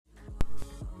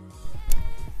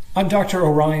I'm Dr.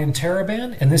 Orion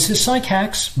Taraban, and this is Psych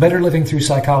Hacks, Better Living Through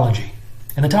Psychology.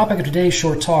 And the topic of today's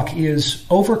short talk is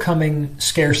overcoming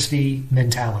scarcity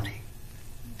mentality.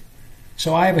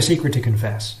 So I have a secret to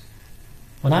confess.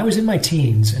 When I was in my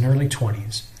teens and early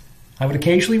 20s, I would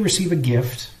occasionally receive a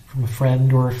gift from a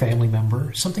friend or a family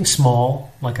member, something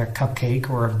small, like a cupcake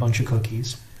or a bunch of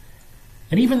cookies.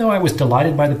 And even though I was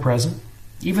delighted by the present,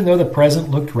 even though the present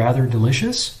looked rather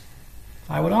delicious,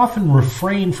 I would often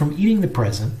refrain from eating the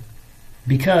present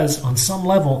because, on some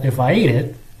level, if I ate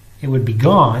it, it would be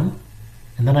gone,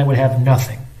 and then I would have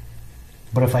nothing.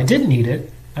 But if I didn't eat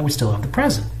it, I would still have the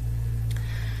present.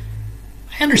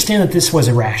 I understand that this was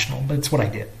irrational, but it's what I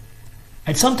did.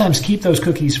 I'd sometimes keep those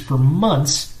cookies for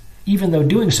months, even though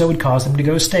doing so would cause them to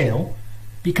go stale,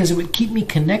 because it would keep me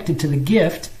connected to the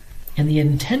gift and the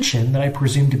intention that I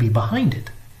presumed to be behind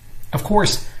it. Of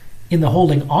course, in the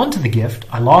holding on to the gift,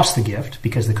 I lost the gift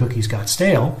because the cookies got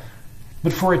stale,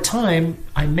 but for a time,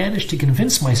 I managed to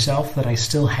convince myself that I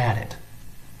still had it.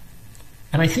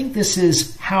 And I think this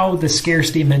is how the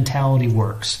scarcity mentality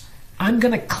works. I'm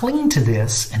going to cling to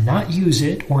this and not use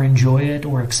it or enjoy it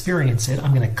or experience it.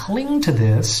 I'm going to cling to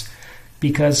this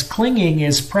because clinging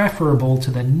is preferable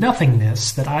to the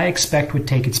nothingness that I expect would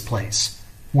take its place,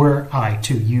 were I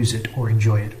to use it or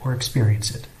enjoy it or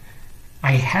experience it.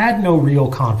 I had no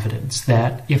real confidence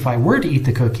that if I were to eat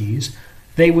the cookies,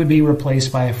 they would be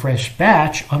replaced by a fresh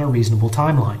batch on a reasonable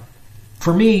timeline.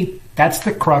 For me, that's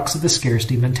the crux of the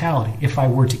scarcity mentality. If I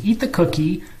were to eat the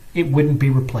cookie, it wouldn't be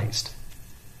replaced.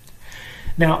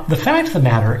 Now, the fact of the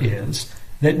matter is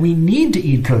that we need to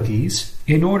eat cookies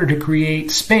in order to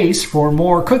create space for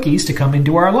more cookies to come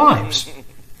into our lives.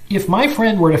 If my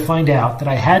friend were to find out that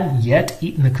I hadn't yet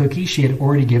eaten the cookie she had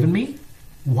already given me,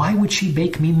 why would she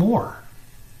bake me more?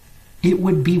 It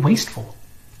would be wasteful.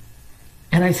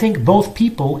 And I think both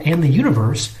people and the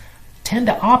universe tend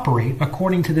to operate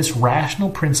according to this rational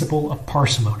principle of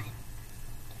parsimony.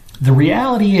 The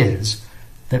reality is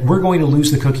that we're going to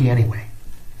lose the cookie anyway.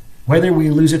 Whether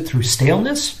we lose it through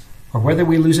staleness or whether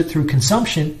we lose it through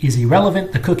consumption is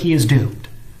irrelevant. The cookie is doomed.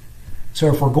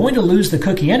 So if we're going to lose the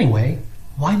cookie anyway,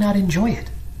 why not enjoy it?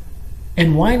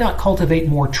 And why not cultivate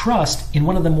more trust in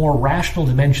one of the more rational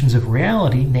dimensions of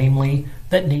reality, namely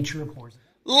that nature abhors it?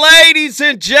 Ladies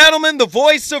and gentlemen, the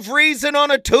voice of reason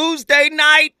on a Tuesday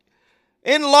night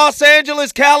in Los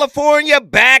Angeles, California,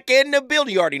 back in the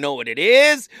building. You already know what it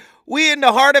is. We in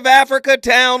the heart of Africa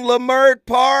town, Lamert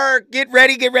Park. Get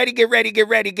ready, get ready, get ready, get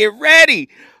ready, get ready.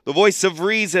 The voice of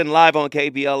reason live on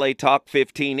KBLA Talk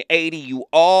 1580. You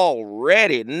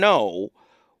already know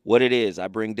what it is. I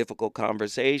bring difficult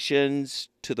conversations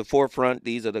to the forefront.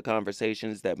 These are the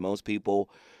conversations that most people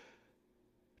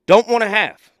don't want to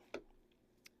have.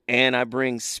 And I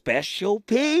bring special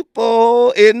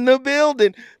people in the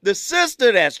building. The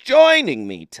sister that's joining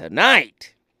me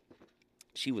tonight,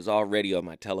 she was already on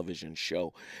my television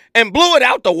show and blew it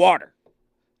out the water.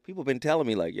 People have been telling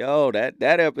me like, yo, that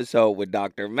episode with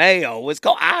Dr. Mayo was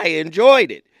cool. I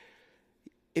enjoyed it.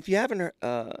 If you haven't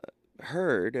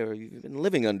heard or you've been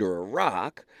living under a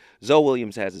rock, Zoe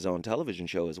Williams has his own television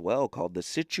show as well called The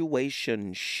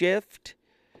Situation Shift.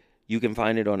 You can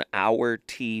find it on Our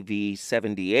TV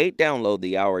 78. Download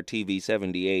the Our TV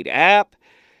 78 app.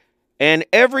 And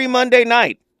every Monday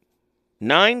night,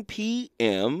 9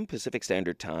 p.m. Pacific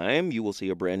Standard Time, you will see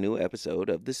a brand new episode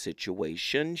of The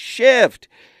Situation Shift.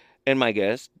 And my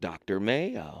guest, Dr.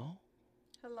 Mayo.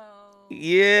 Hello.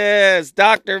 Yes,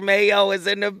 Dr. Mayo is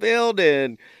in the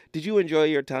building. Did you enjoy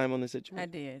your time on The Situation? I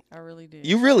did. I really did.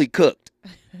 You really cooked.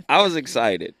 I was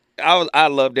excited. I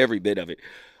loved every bit of it.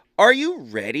 Are you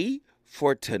ready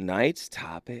for tonight's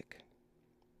topic?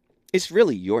 It's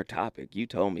really your topic. You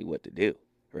told me what to do,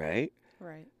 right?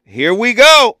 Right. Here we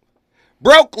go.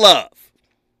 Broke love.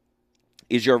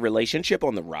 Is your relationship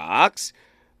on the rocks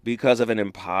because of an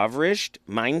impoverished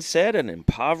mindset, an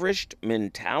impoverished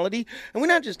mentality? And we're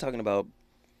not just talking about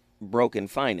broken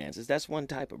finances. That's one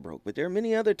type of broke, but there are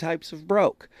many other types of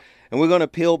broke. And we're going to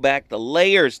peel back the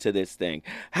layers to this thing.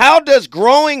 How does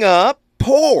growing up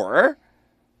poor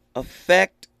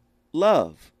affect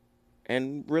love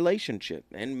and relationship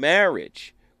and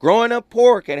marriage? Growing up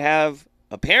poor can have,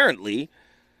 apparently,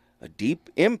 a deep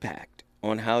impact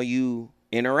on how you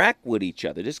interact with each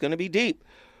other. This is going to be deep.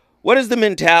 What is the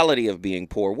mentality of being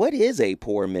poor? What is a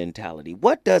poor mentality?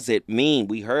 What does it mean?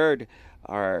 We heard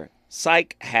our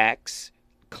Psych Hacks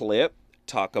clip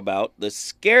talk about the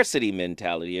scarcity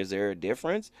mentality. Is there a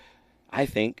difference? I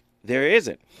think there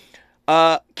isn't.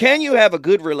 Can you have a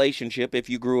good relationship if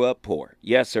you grew up poor?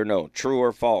 Yes or no? True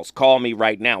or false? Call me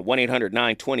right now.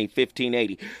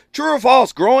 1-800-920-1580. True or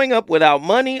false? Growing up without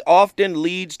money often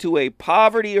leads to a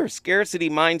poverty or scarcity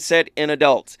mindset in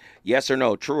adults. Yes or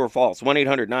no? True or false?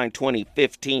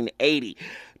 1-800-920-1580.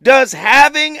 Does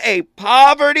having a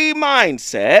poverty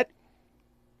mindset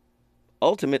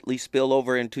ultimately spill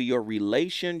over into your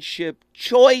relationship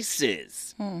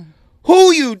choices?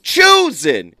 Who you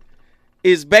choosing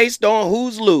is based on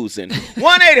who's losing.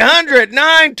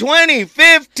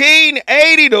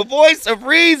 1-800-920-1580. The voice of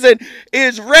reason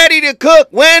is ready to cook.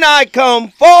 When I come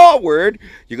forward,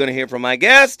 you're going to hear from my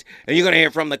guest, and you're going to hear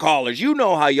from the callers. You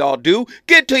know how y'all do.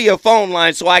 Get to your phone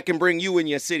line so I can bring you and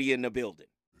your city in the building.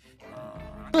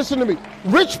 Listen to me.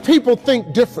 Rich people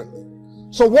think differently.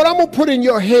 So what I'm going to put in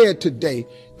your head today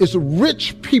is a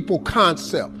rich people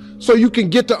concept, so you can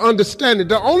get to understand it.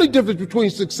 The only difference between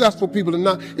successful people and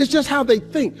not is just how they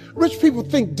think. Rich people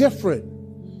think different.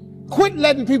 Quit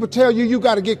letting people tell you you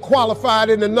got to get qualified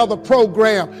in another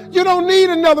program. You don't need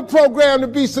another program to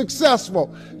be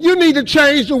successful. You need to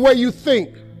change the way you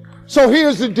think. So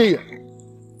here's the deal.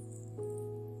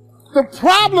 The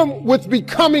problem with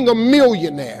becoming a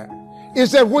millionaire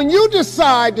is that when you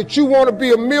decide that you want to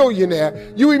be a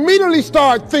millionaire, you immediately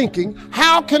start thinking,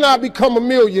 how can I become a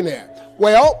millionaire?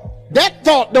 Well, that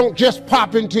thought don't just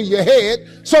pop into your head,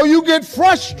 so you get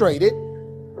frustrated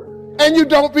and you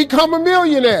don't become a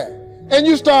millionaire. And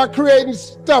you start creating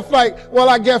stuff like, well,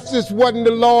 I guess this wasn't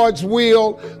the Lord's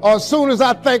will, or as soon as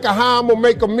I think of how I'm going to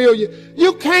make $1 million.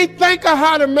 You can't think of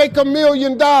how to make $1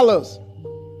 million.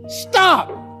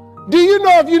 Stop. Do you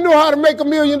know if you knew how to make $1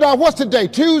 million, what's today,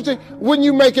 Tuesday? Wouldn't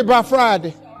you make it by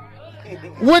Friday?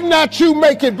 Would not you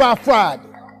make it by Friday?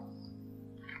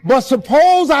 But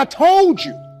suppose I told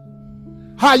you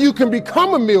how you can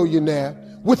become a millionaire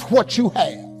with what you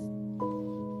have.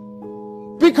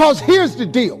 Because here's the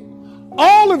deal.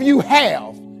 All of you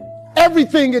have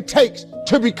everything it takes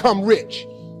to become rich.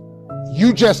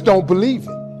 You just don't believe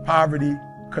it. Poverty,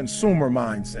 consumer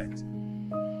mindset.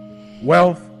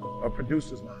 Wealth, a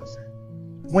producer's mindset.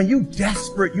 When you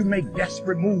desperate, you make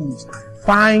desperate moves.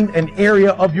 Find an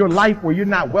area of your life where you're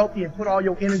not wealthy and put all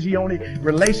your energy on it.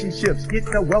 Relationships. Get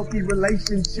the wealthy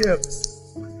relationships.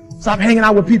 Stop hanging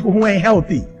out with people who ain't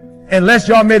healthy unless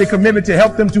y'all made a commitment to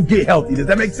help them to get healthy. Does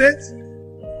that make sense?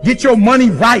 Get your money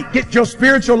right. Get your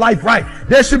spiritual life right.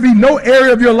 There should be no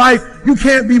area of your life you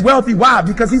can't be wealthy. Why?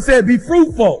 Because he said be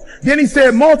fruitful. Then he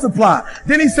said multiply.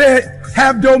 Then he said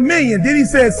have dominion. Then he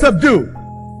said subdue.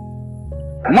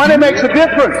 Money makes a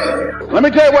difference. Let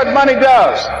me tell you what money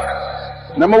does.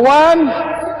 Number one,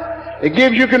 it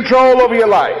gives you control over your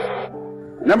life.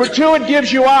 Number two, it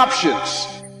gives you options.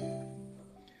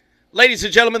 Ladies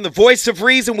and gentlemen, the voice of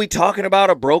reason, we talking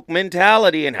about a broke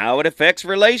mentality and how it affects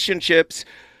relationships.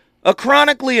 A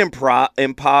chronically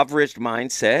impoverished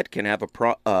mindset can have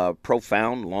a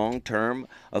profound long-term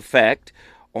effect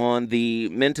on the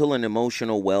mental and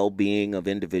emotional well-being of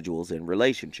individuals in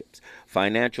relationships.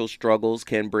 Financial struggles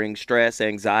can bring stress,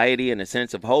 anxiety, and a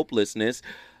sense of hopelessness,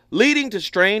 leading to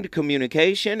strained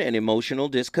communication and emotional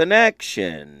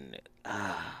disconnection.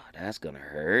 That's gonna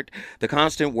hurt. The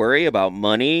constant worry about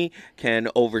money can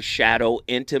overshadow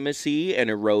intimacy and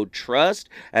erode trust,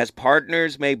 as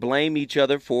partners may blame each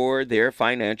other for their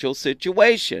financial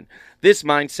situation. This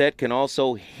mindset can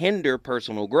also hinder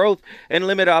personal growth and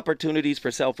limit opportunities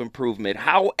for self-improvement.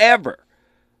 However,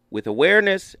 with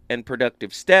awareness and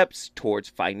productive steps towards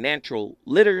financial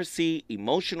literacy,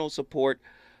 emotional support,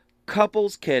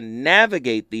 couples can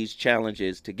navigate these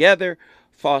challenges together,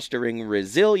 fostering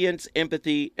resilience,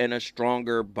 empathy, and a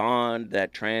stronger bond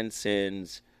that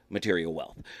transcends material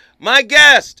wealth. My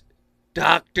guest,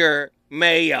 Dr.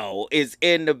 Mayo, is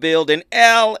in the building.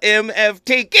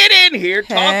 LMFT, get in here,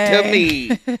 talk to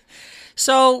me.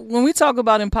 So when we talk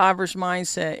about impoverished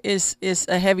mindset, it's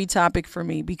a heavy topic for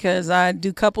me because I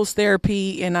do couples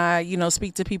therapy and I,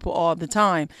 speak to people all the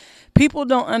time. People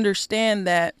don't understand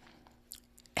that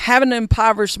having an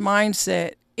impoverished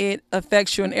mindset, it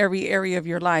affects you in every area of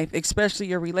your life, especially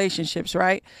your relationships,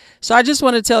 right? So I just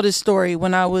want to tell this story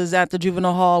when I was at the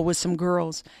juvenile hall with some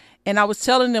girls. And I was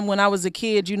telling them when I was a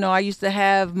kid, I used to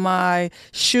have my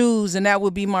shoes and that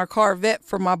would be my Corvette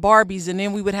for my Barbies. And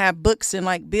then we would have books and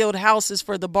like build houses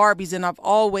for the Barbies. And I've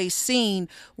always seen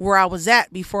where I was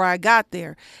at before I got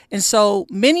there. And so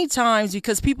many times,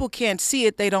 because people can't see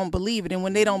it, they don't believe it. And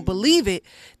when they don't believe it,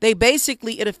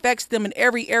 it affects them in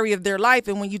every area of their life.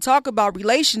 And when you talk about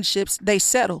relationships, they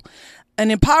settle.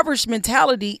 An impoverished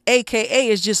mentality, AKA,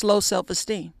 is just low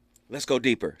self-esteem. Let's go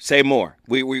deeper. Say more.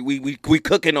 We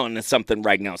cooking on something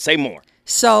right now. Say more.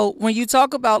 So when you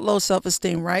talk about low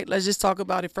self-esteem, right? Let's just talk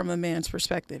about it from a man's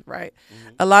perspective, right?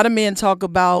 A lot of men talk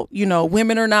about,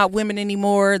 women are not women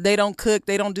anymore. They don't cook.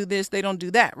 They don't do this. They don't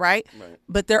do that, right?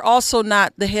 But they're also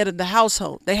not the head of the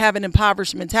household. They have an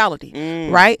impoverished mentality,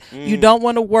 right? You don't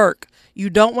want to work. You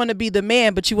don't want to be the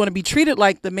man, but you want to be treated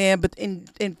like the man. But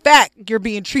in fact, you're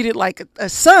being treated like a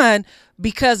son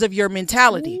because of your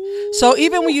mentality. So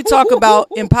even when you talk about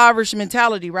impoverished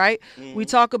mentality, right? We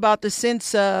talk about the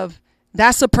sense of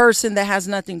that's a person that has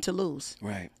nothing to lose.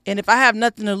 Right. And if I have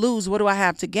nothing to lose, what do I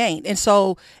have to gain? And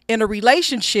so in a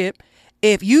relationship,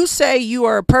 if you say you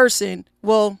are a person,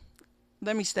 well,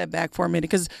 let me step back for a minute,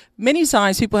 because many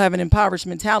times people have an impoverished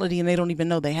mentality and they don't even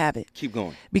know they have it. Keep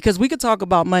going. Because we could talk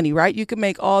about money, right? You could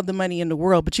make all the money in the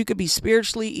world, but you could be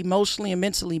spiritually, emotionally, and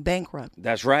mentally bankrupt.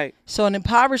 That's right. So an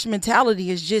impoverished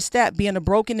mentality is just that, being a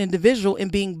broken individual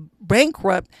and being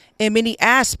bankrupt in many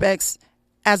aspects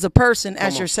as a person,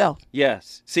 as yourself.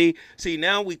 Yes. See,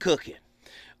 now we cooking.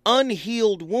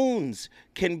 Unhealed wounds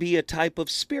can be a type of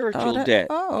spiritual debt.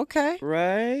 Oh, okay.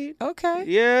 Right? Okay.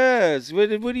 Yes. What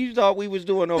do you thought we was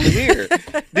doing over here?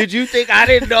 Did you think I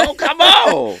didn't know? Come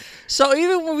on. So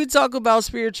even when we talk about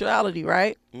spirituality,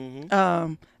 right?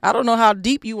 I don't know how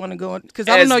deep you want to go, because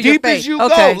I don't know your faith. As deep as you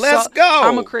go. Let's go.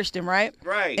 I'm a Christian, right?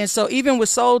 Right. And so even with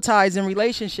soul ties and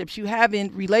relationships, you have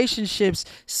in relationships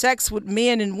sex with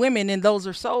men and women, and those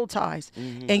are soul ties.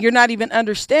 And you're not even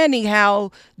understanding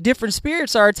how different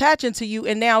spirits are attaching to you,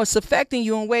 and now it's affecting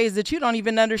you in ways that you don't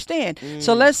even understand.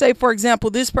 So let's say, for example,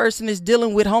 this person is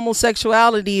dealing with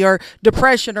homosexuality or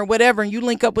depression or whatever, and you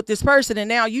link up with this person, and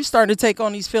now you start to take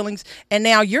on these feelings, and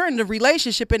now you're in the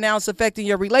relationship, and now it's affecting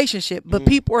your relationship. But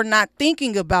people are not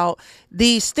thinking about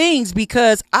these things,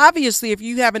 because obviously if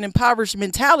you have an impoverished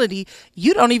mentality,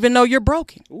 you don't even know you're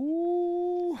broken.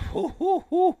 Ooh.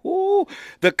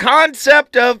 The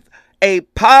concept of a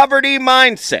poverty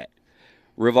mindset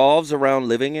revolves around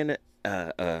living in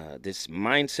this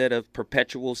mindset of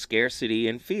perpetual scarcity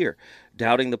and fear,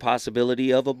 doubting the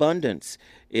possibility of abundance.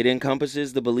 It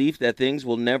encompasses the belief that things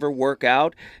will never work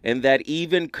out, and that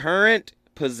even current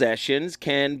possessions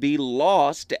can be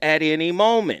lost at any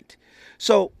moment.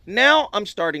 So now I'm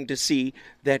starting to see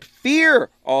that fear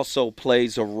also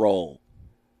plays a role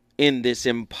in this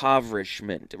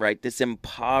impoverishment, right? This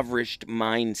impoverished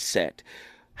mindset.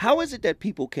 How is it that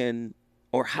people can,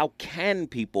 or how can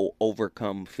people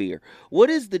overcome fear? What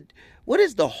is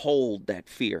the hold that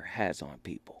fear has on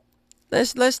people?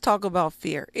 Let's talk about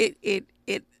fear. It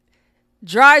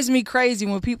drives me crazy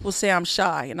when people say I'm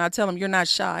shy, and I tell them you're not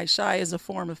shy. Shy is a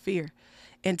form of fear.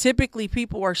 And typically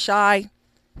people are shy,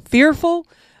 fearful,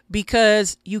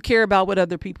 because you care about what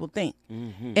other people think.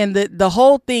 And the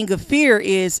whole thing of fear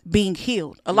is being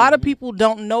healed. A lot of people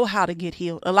don't know how to get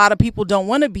healed. A lot of people don't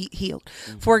want to be healed.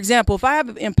 For example, if I have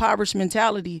an impoverished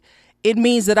mentality, it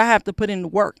means that I have to put in the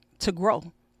work to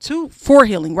grow. For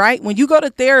healing, right? When you go to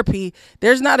therapy,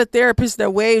 there's not a therapist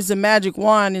that waves a magic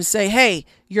wand and say, hey,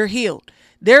 you're healed.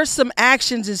 There's some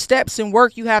actions and steps and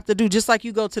work you have to do, just like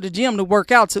you go to the gym to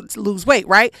work out to lose weight,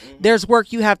 right? There's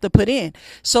work you have to put in.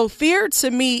 So fear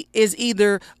to me is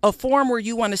either a form where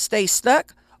you want to stay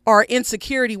stuck, or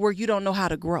insecurity where you don't know how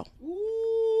to grow.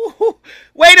 Ooh,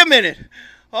 wait a minute.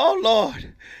 Oh,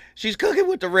 Lord. She's cooking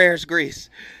with the rarest grease.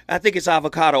 I think it's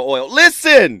avocado oil.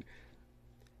 Listen.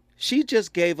 She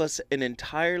just gave us an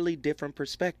entirely different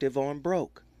perspective on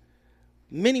broke.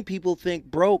 Many people think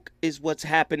broke is what's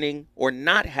happening or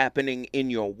not happening in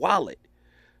your wallet.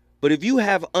 But if you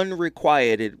have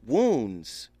unrequited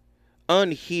wounds,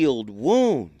 unhealed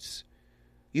wounds,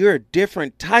 you're a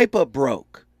different type of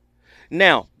broke.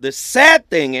 Now, the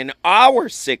sad thing in our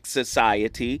sick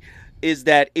society is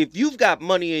that if you've got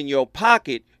money in your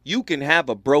pocket, you can have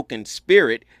a broken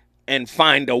spirit and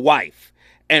find a wife,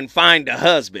 and find a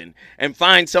husband, and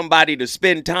find somebody to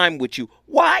spend time with you.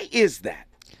 Why is that?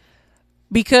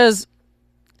 Because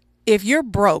if you're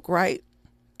broke, right,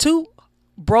 two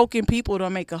broken people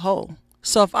don't make a whole.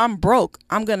 So if I'm broke,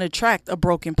 I'm going to attract a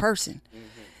broken person.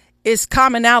 It's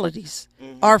commonalities.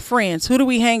 Our friends. Who do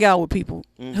we hang out with? People.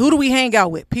 Who do we hang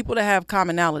out with? People that have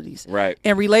commonalities. Right.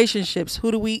 And relationships.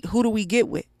 Who do we get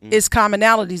with? It's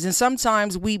commonalities. And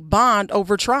sometimes we bond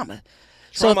over trauma.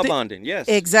 Trauma bonding, yes.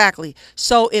 Exactly.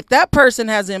 So if that person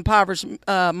has an impoverished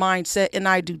mindset, and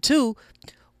I do too,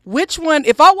 which one,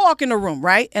 if I walk in a room,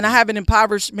 right, and I have an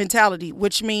impoverished mentality,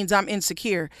 which means I'm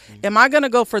insecure, am I going to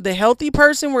go for the healthy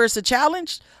person where it's a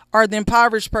challenge, or the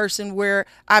impoverished person where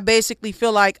I basically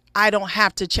feel like I don't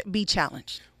have to be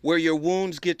challenged? Where your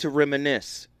wounds get to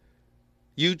reminisce.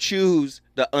 You choose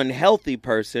the unhealthy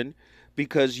person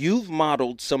because you've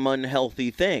modeled some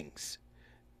unhealthy things.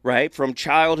 right? From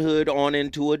childhood on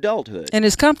into adulthood. And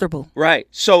it's comfortable. Right.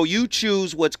 So you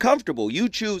choose what's comfortable. You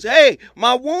choose, hey,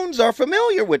 my wounds are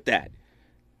familiar with that.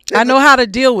 I know how to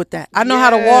deal with that. I know how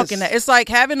to walk in Yes. that. It's like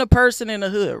having a person in the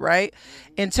hood, right?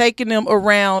 And taking them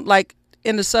around, like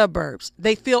in the suburbs.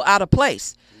 They feel out of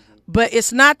place. But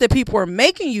it's not that people are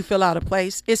making you feel out of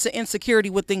place. It's an insecurity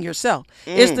within yourself.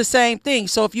 It's the same thing.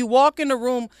 So if you walk in the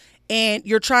room and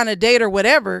you're trying to date or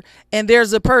whatever, and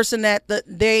there's a person that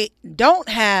they don't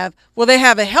have, well, they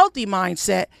have a healthy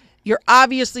mindset, you're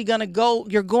obviously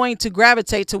you're going to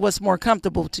gravitate to what's more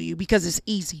comfortable to you because it's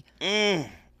easy.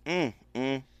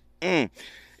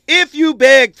 If you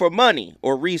beg for money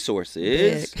or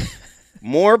resources,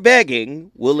 more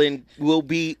begging will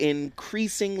be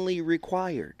increasingly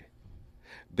required.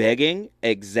 Begging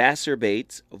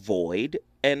exacerbates void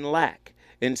and lack.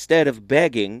 Instead of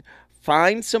begging,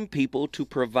 find some people to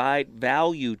provide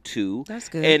value to. That's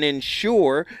good. And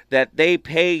ensure that they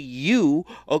pay you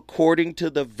according to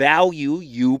the value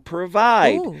you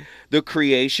provide. Ooh. The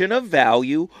creation of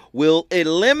value will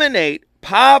eliminate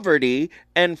poverty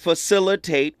and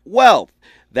facilitate wealth.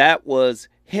 That was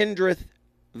Hendrith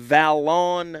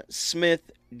Vallon Smith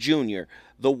Jr.,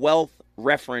 The Wealth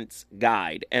Reference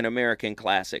Guide, an American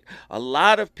classic. A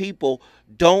lot of people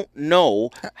don't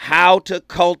know how to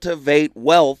cultivate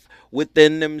wealth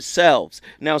within themselves.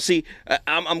 Now, see,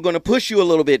 I'm going to push you a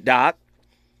little bit, Doc.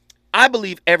 I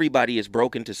believe everybody is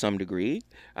broken to some degree.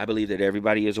 I believe that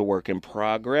everybody is a work in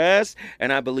progress.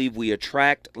 And I believe we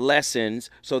attract lessons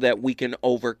so that we can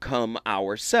overcome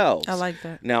ourselves. I like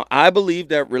that. Now, I believe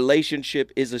that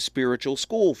relationship is a spiritual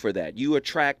school for that. You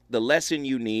attract the lesson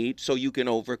you need so you can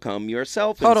overcome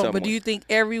yourself. Hold on, but do you think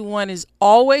everyone is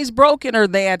always broken, or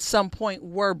they at some point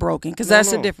were broken? Because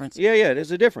that's the difference. Yeah,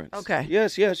 there's a difference. Okay.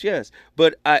 Yes.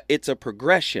 But it's a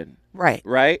progression.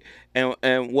 Right. And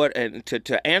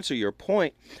to answer your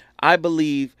point, I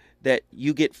believe that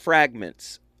you get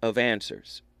fragments of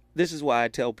answers. This is why I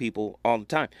tell people all the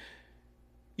time,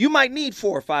 you might need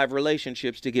 4 or 5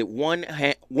 relationships to get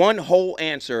one whole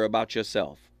answer about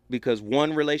yourself, because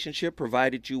one relationship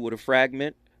provided you with a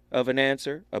fragment of an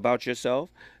answer about yourself.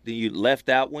 Then you left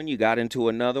that one, you got into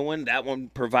another one. That one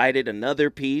provided another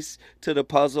piece to the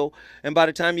puzzle. And by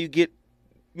the time you get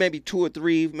maybe 2 or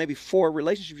 3, maybe 4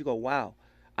 relationships, you go, wow,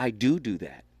 I do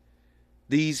that.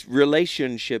 These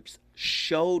relationships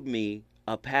showed me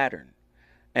a pattern.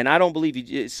 And I don't believe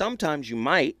you. Sometimes you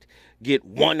might get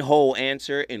one whole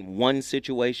answer in one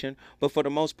situation, but for the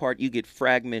most part, you get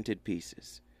fragmented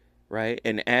pieces, right?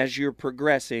 And as you're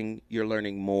progressing, you're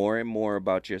learning more and more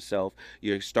about yourself.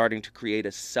 You're starting to create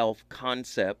a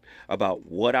self-concept about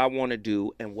what I want to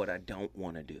do and what I don't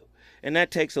want to do. And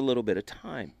that takes a little bit of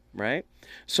time, right?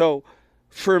 So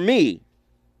for me,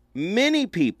 many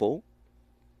people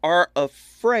are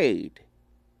afraid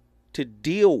to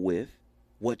deal with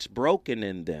what's broken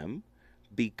in them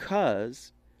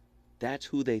because that's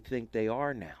who they think they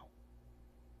are now.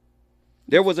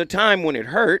 There was a time when it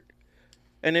hurt,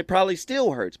 and it probably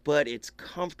still hurts, but it's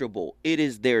comfortable. It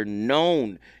is their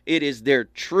known. It is their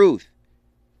truth.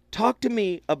 Talk to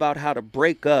me about how to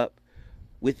break up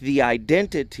with the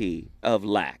identity of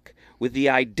lack, with the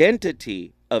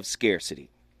identity of scarcity.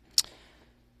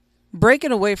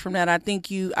 Breaking away from that,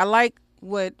 I like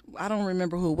what, I don't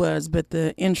remember who it was, but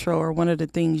the intro or one of the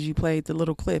things you played, the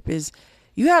little clip, is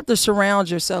you have to surround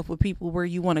yourself with people where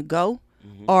you want to go,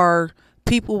 or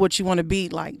people what you want to be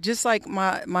like. Just like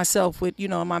myself with,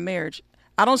 in my marriage.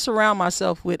 I don't surround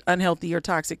myself with unhealthy or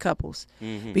toxic couples,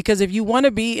 because if you want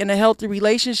to be in a healthy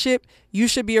relationship, you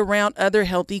should be around other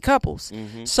healthy couples.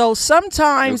 So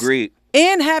sometimes Agreed.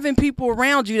 And having people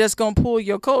around you that's going to pull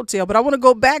your coattail. But I want to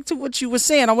go back to what you were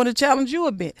saying. I want to challenge you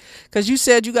a bit, because you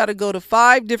said you got to go to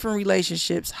 5 different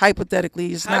relationships.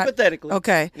 Hypothetically. Hypothetically.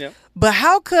 Okay. Yep. But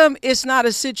how come it's not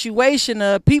a situation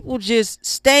of people just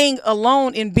staying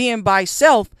alone and being by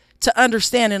self to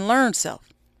understand and learn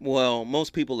self? Well,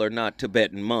 most people are not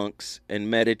Tibetan monks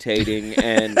and meditating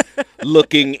and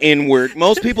looking inward.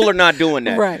 Most people are not doing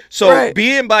that. Right. So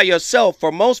being by yourself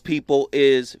for most people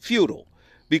is futile,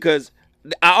 because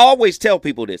I always tell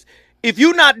people this. If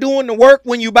you're not doing the work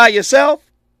when you by yourself,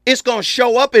 it's going to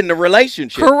show up in the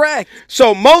relationship. Correct.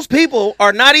 So most people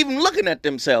are not even looking at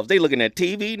themselves. They looking at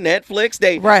TV, Netflix.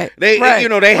 They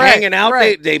hanging out.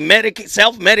 They medicate,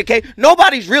 self-medicate.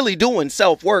 Nobody's really doing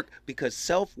self-work, because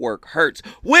self-work hurts.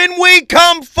 When we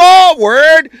come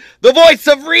forward, the voice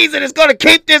of reason is going to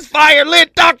keep this fire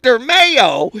lit. Dr.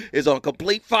 Mayo is on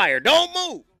complete fire. Don't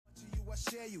move.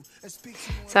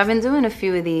 So I've been doing a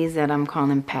few of these that I'm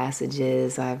calling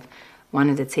passages. I've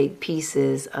wanted to take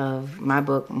pieces of my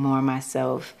book, More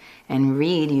Myself, and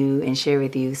read you and share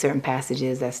with you certain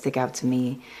passages that stick out to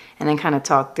me, and then kind of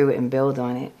talk through it and build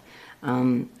on it.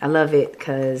 I love it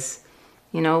because,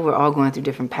 we're all going through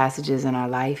different passages in our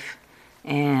life,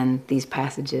 and these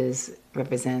passages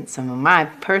represent some of my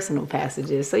personal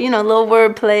passages. So, a little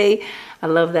wordplay. I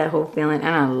love that whole feeling,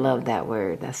 and I love that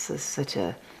word. That's such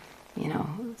a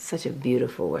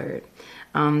beautiful word.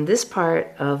 This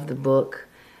part of the book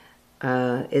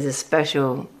is a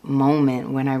special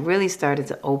moment when I really started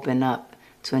to open up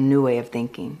to a new way of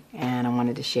thinking, and I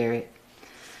wanted to share it.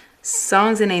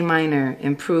 Songs in A minor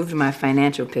improved my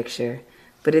financial picture,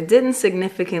 but it didn't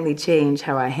significantly change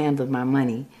how I handled my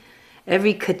money.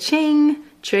 Every ka-ching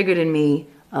triggered in me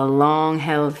a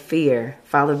long-held fear,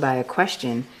 followed by a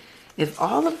question: if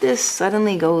all of this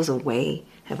suddenly goes away,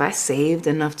 have I saved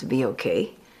enough to be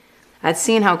okay? I'd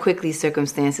seen how quickly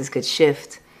circumstances could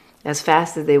shift, as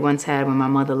fast as they once had when my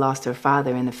mother lost her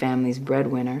father and the family's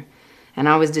breadwinner. And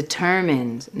I was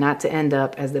determined not to end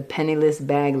up as the penniless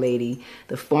bag lady,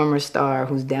 the former star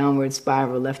whose downward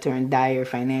spiral left her in dire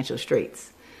financial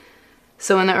straits.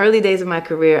 So in the early days of my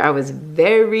career, I was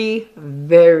very,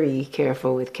 very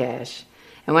careful with cash.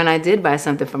 And when I did buy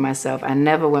something for myself, I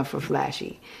never went for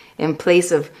flashy. In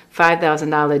place of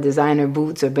 $5,000 designer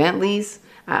boots or Bentleys,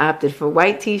 I opted for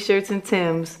white t-shirts and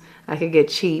Timbs I could get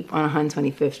cheap on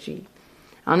 125th Street.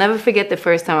 I'll never forget the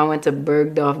first time I went to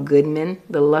Bergdorf Goodman,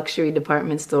 the luxury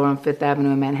department store on Fifth Avenue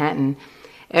in Manhattan.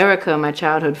 Erica, my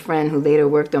childhood friend who later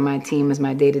worked on my team as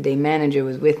my day-to-day manager,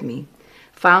 was with me.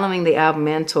 Following the album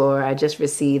and tour, I just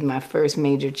received my first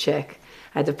major check.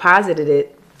 I deposited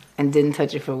it and didn't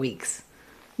touch it for weeks.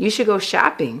 You should go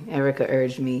shopping, Erica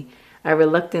urged me. I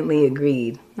reluctantly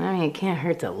agreed. It can't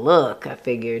hurt to look, I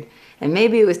figured. And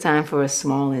maybe it was time for a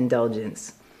small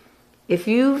indulgence. If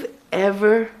you've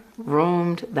ever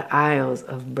roamed the aisles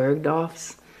of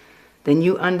Bergdorf's, then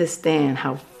you understand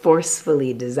how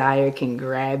forcefully desire can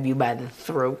grab you by the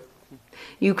throat.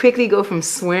 You quickly go from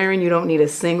swearing you don't need a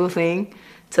single thing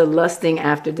to lusting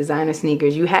after designer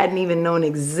sneakers you hadn't even known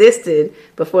existed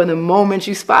before the moment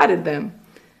you spotted them.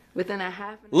 Within a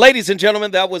half. Ladies and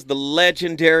gentlemen, that was the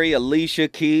legendary Alicia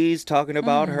Keys talking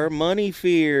about her money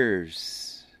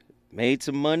fears. Made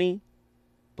some money,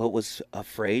 but was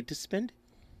afraid to spend it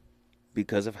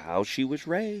because of how she was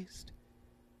raised.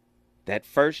 That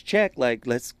first check, like,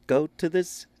 let's go to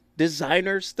this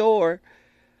designer store.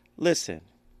 Listen,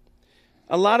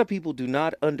 a lot of people do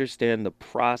not understand the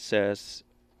process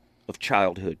of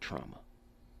childhood trauma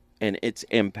and its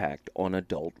impact on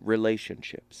adult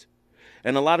relationships.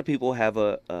 And a lot of people have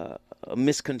a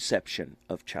misconception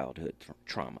of childhood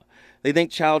trauma. They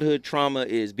think childhood trauma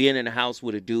is being in a house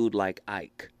with a dude like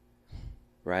Ike,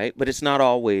 right? But it's not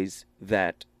always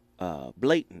that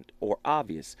blatant or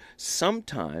obvious.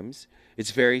 Sometimes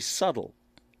it's very subtle,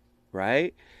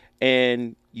 right?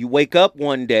 And you wake up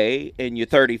one day and you're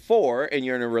 34 and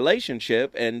you're in a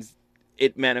relationship and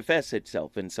it manifests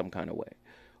itself in some kind of way.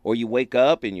 Or you wake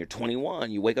up and you're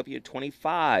 21, you wake up, you're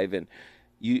 25, and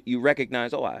you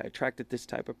recognize, oh, I attracted this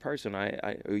type of person.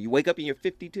 Or you wake up and you're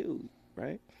 52,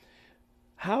 right?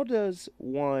 How does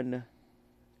one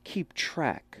keep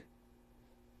track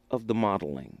of the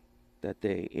modeling that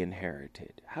they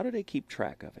inherited? How do they keep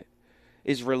track of it?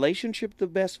 Is relationship the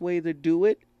best way to do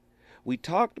it? We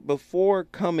talked before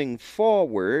coming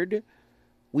forward,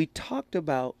 we talked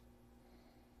about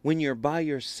when you're by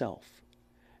yourself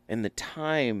and the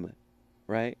time,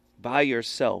 right? By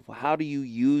yourself. How do you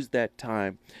use that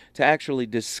time to actually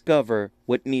discover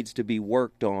what needs to be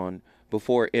worked on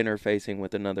before interfacing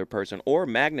with another person or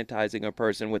magnetizing a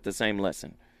person with the same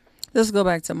lesson? Let's go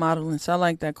back to modeling. So I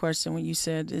like that question when you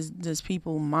said, does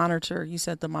people monitor? You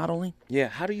said the modeling? Yeah.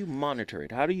 How do you monitor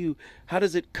it? How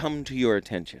does it come to your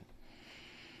attention?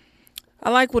 I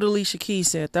like what Alicia Keys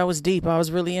said. That was deep. I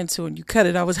was really into it. You cut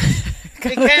it. I was.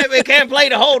 It can't play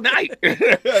the whole night.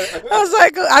 I was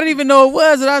like, I didn't even know it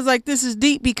was. And I was like, this is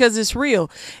deep because it's real.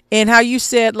 And how you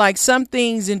said, like, some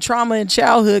things in trauma in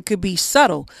childhood could be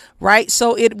subtle, right?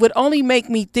 So it would only make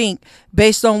me think,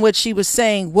 based on what she was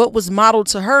saying, what was modeled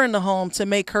to her in the home to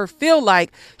make her feel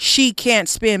like she can't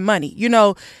spend money. You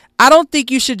know, I don't think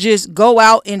you should just go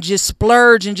out and just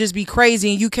splurge and just be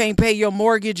crazy and you can't pay your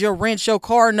mortgage, your rent, your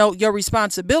car note, your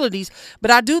responsibilities.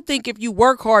 But I do think if you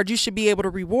work hard, you should be able to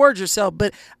reward yourself.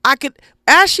 But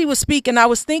as she was speaking, I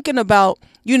was thinking about,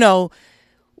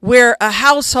 where a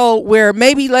household where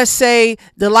maybe, let's say,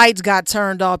 the lights got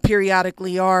turned off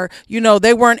periodically, or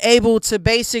they weren't able to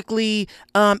basically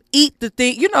eat the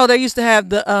thing. They used to have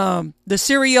the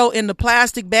cereal in the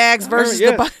plastic bags versus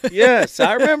the yes,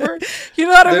 I remember. You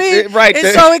know what I mean? Right. And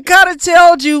so it kind of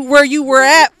tells you where you were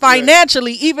at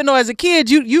financially, even though as a kid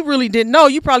you really didn't know.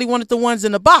 You probably wanted the ones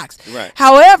in the box. Right.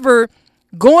 However,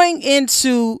 going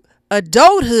into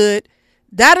adulthood,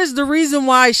 that is the reason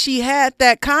why she had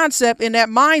that concept and that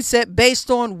mindset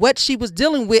based on what she was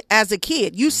dealing with as a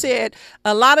kid. You said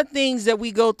a lot of things that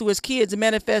we go through as kids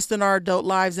manifest in our adult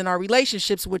lives and our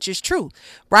relationships, which is true,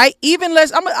 right? Even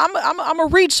less, I'm a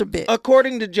reach a bit.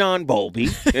 According to John Bowlby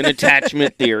in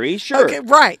attachment theory, sure. Okay,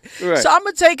 right. So I'm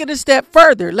going to take it a step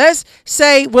further. Let's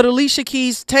say what Alicia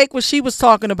Keys, take what she was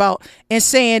talking about and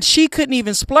saying she couldn't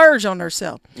even splurge on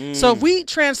herself. So if we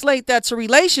translate that to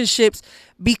relationships,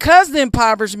 because the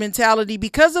impoverished mentality,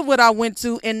 because of what I went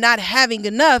through and not having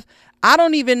enough, I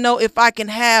don't even know if I can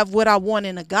have what I want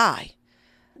in a guy.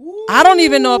 I don't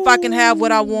even know if I can have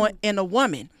what I want in a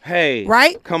woman. Hey,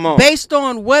 right? Come on. Based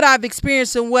on what I've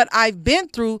experienced and what I've been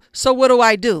through. So what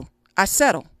do? I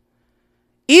settle.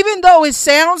 Even though it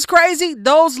sounds crazy,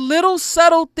 those little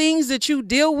subtle things that you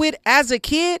deal with as a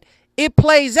kid, it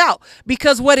plays out.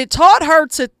 Because what it taught her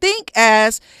to think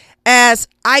as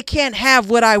I can't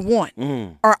have what I want,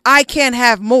 or I can't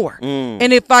have more.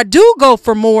 And if I do go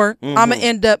for more, I'm going to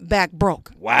end up back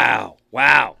broke. Wow.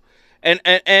 And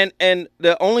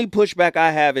the only pushback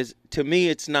I have is, to me,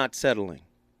 it's not settling.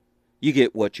 You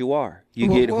get what you are. You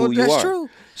get who you are. That's true.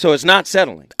 So it's not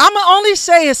settling. I'm going to only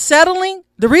say it's settling.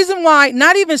 The reason why,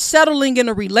 not even settling in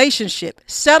a relationship,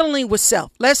 settling with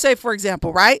self. Let's say, for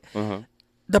example, right?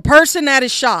 The person that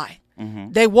is shy.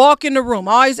 They walk in the room.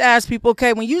 I always ask people,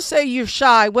 okay, when you say you're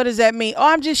shy, what does that mean?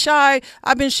 Oh, I'm just shy.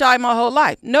 I've been shy my whole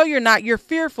life. No, you're not. You're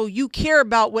fearful. You care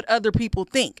about what other people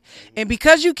think. And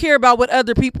because you care about what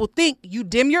other people think, you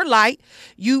dim your light.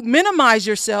 You minimize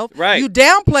yourself. Right. You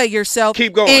downplay yourself.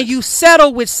 Keep going. And you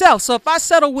settle with self. So if I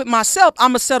settle with myself,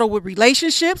 I'm going to settle with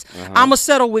relationships. I'm going to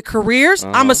settle with careers.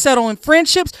 I'm going to settle in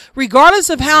friendships.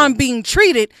 Regardless of how I'm being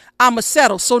treated, I'm going to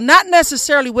settle. So not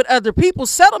necessarily with other people.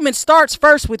 Settlement starts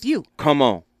first with you. Come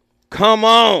on.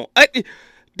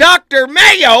 Dr.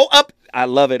 Mayo up. I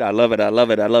love it.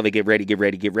 Get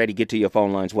ready. Get to your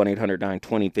phone lines,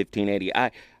 1-800-920-1580.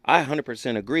 I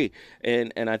 100% agree.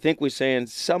 And I think we're saying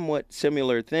somewhat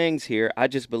similar things here. I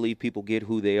just believe people get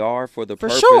who they are for the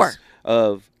purpose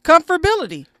of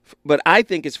comfortability. But I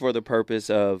think it's for the purpose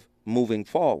of moving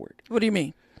forward. What do you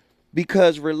mean?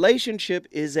 Because relationship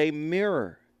is a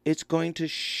mirror. It's going to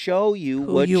show you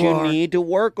who what you need to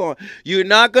work on. You're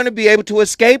not going to be able to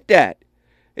escape that.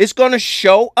 It's going to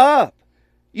show up.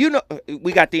 You know,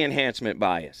 we got the enhancement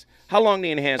bias. How long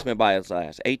the enhancement bias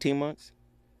lasts? 18 months?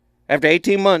 After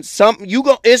 18 months,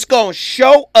 it's going to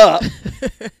show up.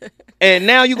 And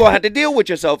now you're going to have to deal with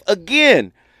yourself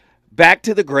again. Back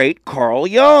to the great Carl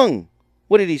Jung.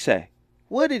 What did he say?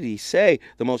 The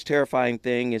most terrifying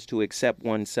thing is to accept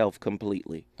oneself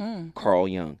completely. Carl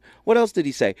Jung. What else did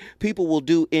he say? People will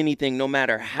do anything, no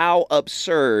matter how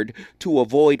absurd, to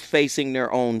avoid facing their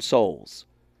own souls.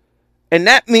 And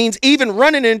that means even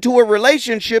running into a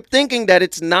relationship thinking that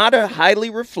it's not a highly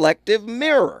reflective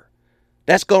mirror.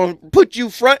 That's going to put you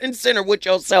front and center with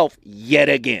yourself yet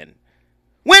again.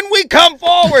 When we come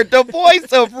forward, the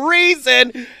voice of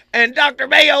reason, and Dr.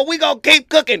 Mayo, we going to keep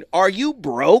cooking. Are you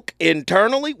broke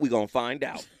internally? We going to find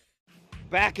out.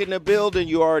 Back in the building,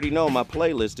 you already know my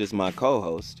playlist is my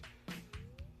co-host.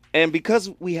 And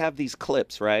because we have these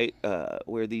clips, right,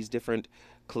 where these different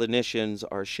clinicians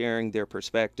are sharing their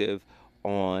perspective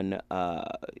on,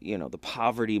 the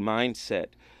poverty mindset,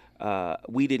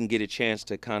 we didn't get a chance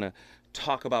to kind of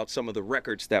talk about some of the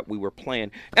records that we were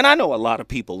playing. And I know a lot of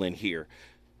people in here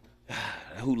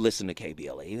who listen to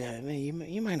KBLA. I mean,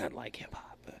 you might not like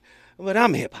hip-hop, but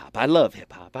I'm hip-hop. I love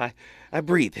hip-hop. I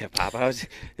breathe hip-hop.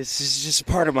 This is just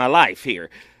part of my life here.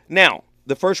 Now,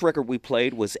 the first record we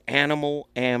played was Animal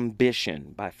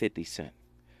Ambition by 50 Cent.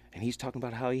 And he's talking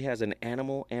about how he has an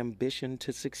animal ambition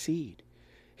to succeed.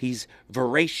 He's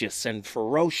voracious and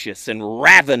ferocious and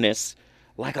ravenous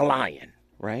like a lion,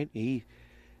 right? He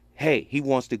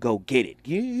wants to go get it.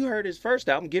 You heard his first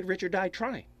album, Get Rich or Die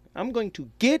Trying. I'm going to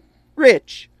get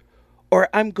rich or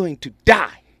I'm going to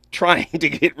die trying to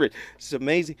get rich. It's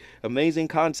amazing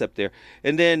concept there.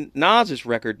 And then Nas's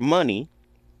record, Money,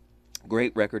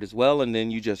 great record as well. And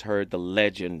then you just heard the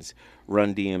legends,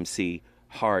 Run DMC,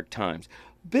 Hard Times.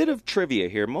 Bit of trivia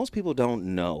here. Most people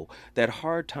don't know that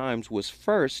Hard Times was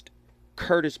first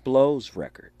Curtis Blow's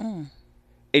record.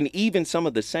 And even some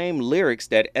of the same lyrics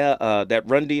that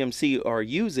Run DMC are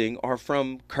using are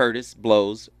from Curtis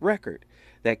Blow's record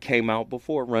that came out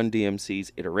before Run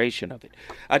DMC's iteration of it.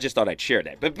 I just thought I'd share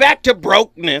that. But back to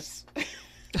brokenness.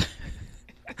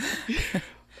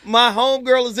 My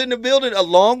homegirl is in the building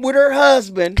along with her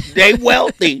husband. They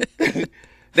wealthy.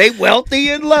 They wealthy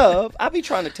in love. I be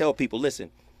trying to tell people,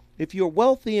 listen, if you're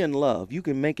wealthy in love, you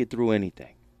can make it through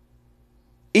anything.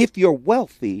 If you're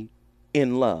wealthy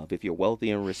in love, if you're wealthy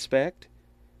in respect,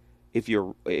 if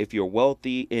you're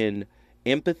wealthy in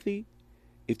empathy,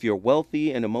 if you're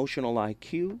wealthy in emotional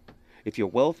IQ, if you're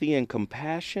wealthy in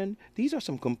compassion, these are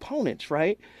some components,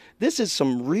 right? This is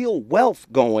some real wealth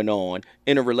going on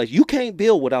in a relationship. You can't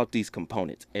build without these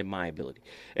components, in my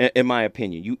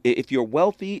opinion. If you're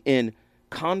wealthy in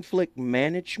conflict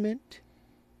management,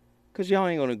 because y'all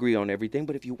ain't gonna agree on everything,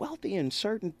 but if you're wealthy in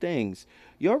certain things,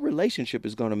 your relationship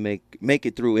is gonna make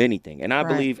it through anything. And I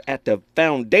believe at the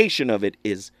foundation of it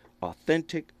is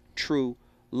authentic, true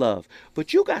love.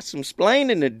 But you got some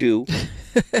splaining to do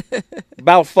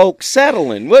about folks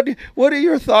settling. What are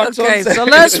your thoughts on that? Okay, so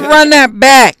let's run that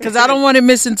back because I don't want to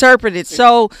misinterpret it.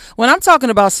 So when I'm talking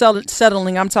about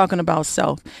settling, I'm talking about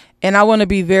self. And I want to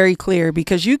be very clear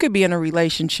because you could be in a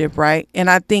relationship, right? And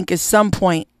I think at some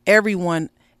point, every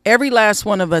last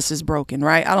one of us is broken,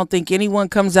 right? I don't think anyone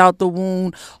comes out the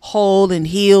womb whole and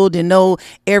healed and know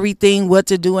everything, what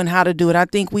to do and how to do it. I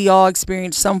think we all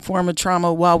experience some form of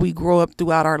trauma while we grow up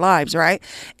throughout our lives, right?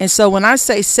 And so when I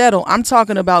say settle, I'm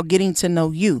talking about getting to know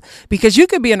you, because you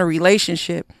could be in a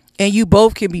relationship and you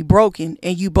both can be broken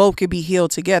and you both could be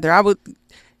healed together. I would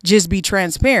just be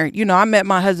transparent. You know, I met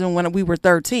my husband when we were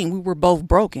 13. We were both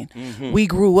broken. Mm-hmm. We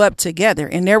grew up together.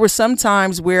 And there were some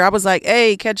times where I was like,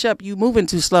 hey, catch up, you moving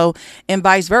too slow, and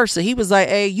vice versa. He was like,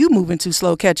 hey, you moving too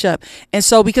slow, catch up. And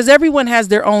so because everyone has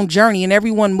their own journey and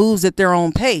everyone moves at their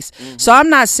own pace. Mm-hmm. So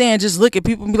I'm not saying just look at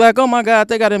people and be like, oh my God,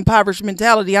 they got an impoverished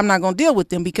mentality, I'm not going to deal with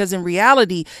them, because in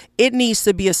reality, it needs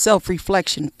to be a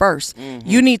self-reflection first. Mm-hmm.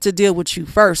 You need to deal with you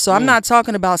first. So I'm not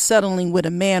talking about settling with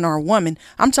a man or a woman.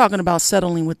 I'm talking about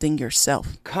settling within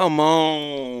yourself. Come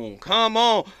on.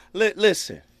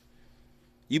 Listen,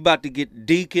 you about to get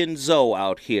Deacon Zoe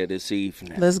out here this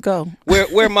evening. Let's go.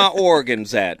 Where my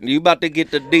organs at? You about to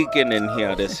get the deacon in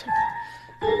here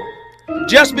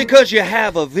Just because you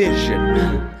have a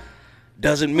vision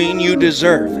doesn't mean you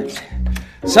deserve it.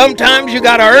 Sometimes you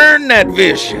gotta earn that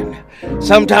vision.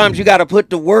 Sometimes you got to put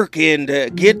the work in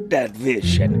to get that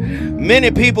vision.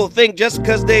 Many people think just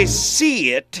because they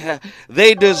see it,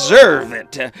 they deserve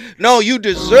it. No, you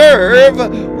deserve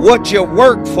what you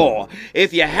work for.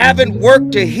 If you haven't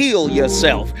worked to heal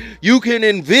yourself, you can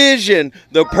envision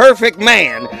the perfect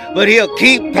man, but he'll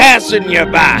keep passing you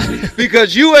by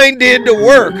because you ain't did the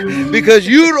work, because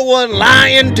you the one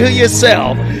lying to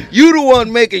yourself. You the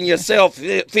one making yourself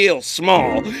feel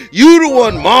small. You the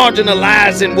one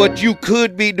marginalizing what you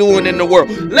could be doing in the world.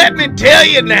 Let me tell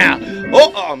you now.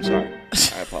 Oh, I'm sorry.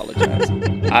 I apologize.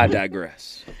 I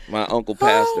digress. My uncle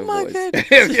pastor voice.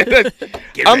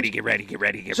 Get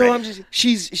ready. So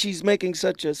she's making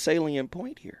such a salient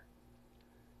point here.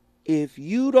 If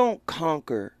you don't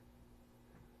conquer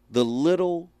the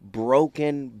little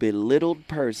broken, belittled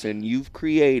person you've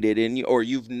created or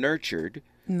you've nurtured,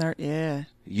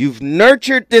 you've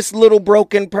nurtured this little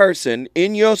broken person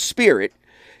in your spirit.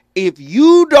 If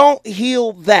you don't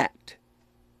heal that,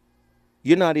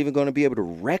 you're not even going to be able to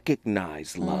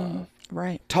recognize love.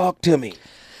 Right. Talk to me.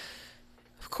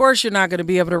 Of course you're not going to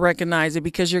be able to recognize it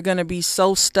because you're going to be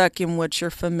so stuck in what you're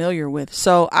familiar with.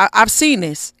 So I've seen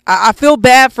this. I feel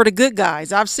bad for the good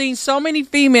guys. I've seen so many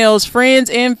females, friends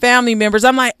and family members.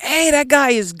 I'm like, hey, that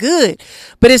guy is good.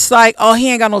 But it's like, oh, he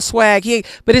ain't got no swag.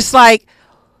 But it's like,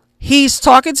 he's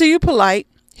talking to you polite.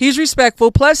 He's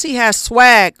respectful. Plus, he has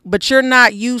swag, but you're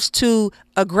not used to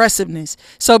aggressiveness.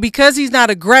 So because he's not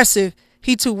aggressive,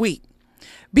 he too weak.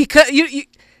 Because you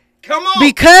come on.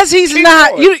 Because he's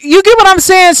not. You get what I'm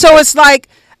saying? So it's like,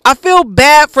 I feel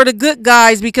bad for the good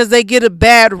guys because they get a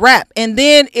bad rap, and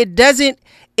then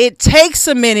it takes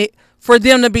a minute for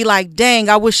them to be like, dang,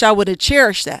 I wish I would have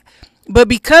cherished that. But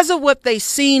because of what they've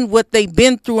seen, what they've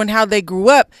been through, and how they grew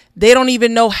up, they don't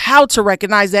even know how to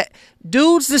recognize that.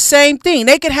 Dudes, the same thing.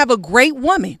 They could have a great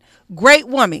woman,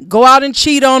 go out and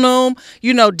cheat on them,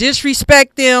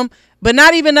 disrespect them, but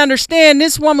not even understand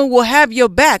this woman will have your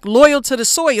back, loyal to the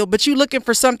soil, but you looking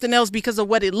for something else because of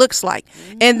what it looks like.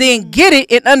 And then get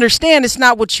it and understand it's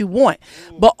not what you want.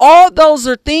 But all those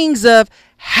are things of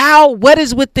what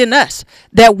is within us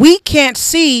that we can't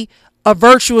see a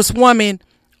virtuous woman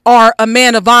or a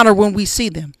man of honor when we see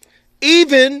them.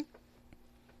 Even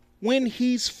when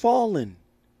he's fallen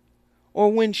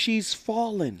or when she's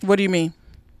fallen. What do you mean?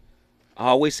 I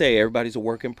always say everybody's a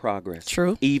work in progress.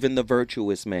 True. Even the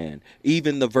virtuous man,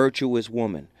 even the virtuous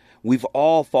woman. We've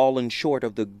all fallen short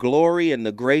of the glory and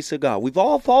the grace of God. We've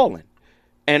all fallen.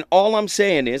 And all I'm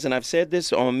saying is, and I've said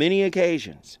this on many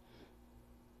occasions,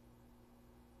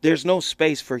 there's no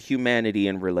space for humanity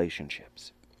in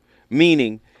relationships.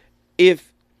 Meaning,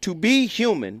 if to be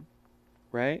human,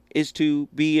 right, is to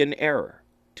be in error,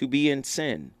 to be in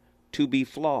sin, to be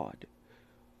flawed,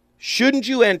 shouldn't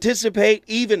you anticipate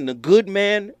even the good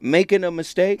man making a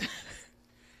mistake?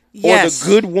 Yes. Or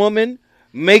the good woman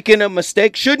making a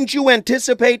mistake? Shouldn't you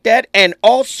anticipate that and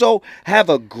also have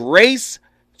a grace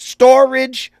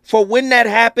storage for when that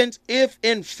happens, if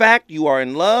in fact you are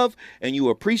in love and you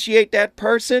appreciate that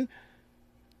person?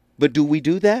 But do we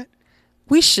do that?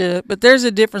 We should, but there's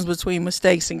a difference between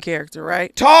mistakes and character,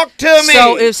 right? Talk to me.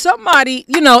 So if somebody,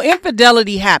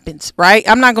 infidelity happens, right?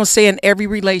 I'm not going to say in every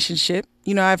relationship.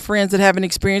 I have friends that haven't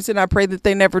experienced it, and I pray that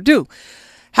they never do.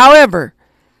 However,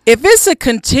 if it's a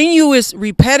continuous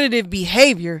repetitive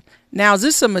behavior, now is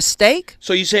this a mistake?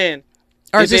 So you're saying,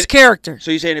 or is this character?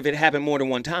 So you're saying if it happened more than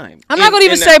one time? I'm not going to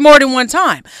even say more than one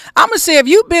time. I'm going to say if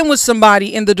you've been with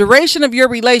somebody in the duration of your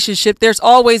relationship, there's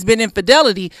always been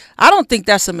infidelity. I don't think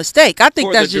that's a mistake. I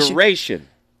think that's just duration.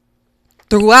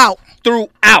 Throughout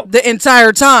the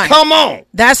entire time. Come on.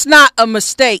 That's not a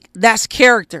mistake. That's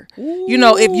character.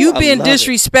 If you've been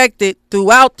disrespected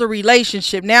throughout the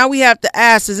relationship, now we have to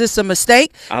ask, is this a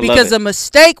mistake? Because a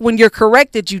mistake, when you're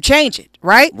corrected, you change it,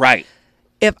 right? Right.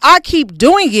 If I keep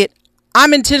doing it,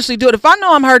 I'm intentionally doing it. If I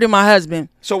know I'm hurting my husband.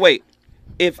 So wait,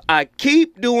 if I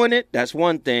keep doing it, that's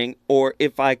one thing. Or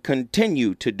if I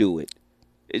continue to do it,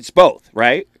 it's both,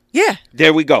 right? Yeah.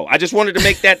 There we go. I just wanted to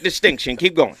make that distinction.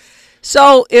 Keep going.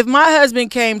 So if my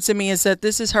husband came to me and said,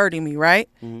 this is hurting me, right?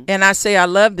 Mm-hmm. And I say, I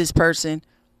love this person.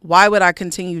 Why would I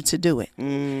continue to do it?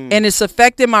 And it's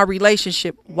affecting my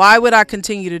relationship. Why would I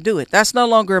continue to do it? That's no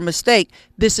longer a mistake.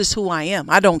 This is who I am.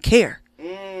 I don't care.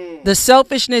 The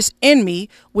selfishness in me,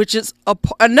 which is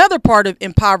another part of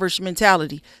impoverished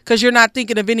mentality, because you're not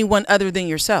thinking of anyone other than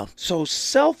yourself. So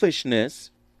selfishness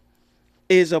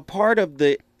is a part of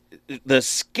the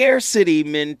scarcity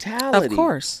mentality. Of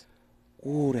course.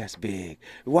 Ooh, that's big.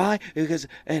 Why? Because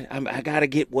I gotta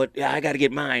get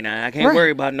mine. I can't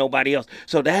worry about nobody else.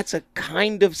 So that's a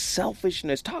kind of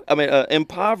selfishness.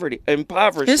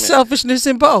 Impoverishment. It's selfishness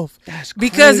in both. That's crazy.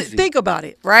 Because think about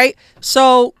it, right?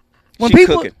 So when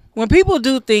people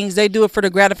do things, they do it for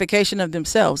the gratification of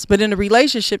themselves. But in a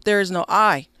relationship, there is no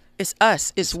I. It's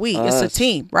us. It's we. It's a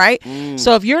team, right?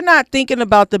 So if you're not thinking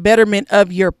about the betterment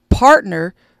of your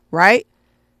partner, right,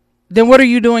 then what are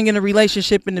you doing in a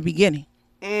relationship in the beginning?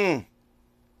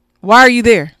 Why are you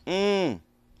there?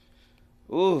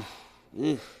 Ooh.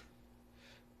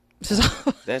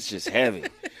 That's just heavy.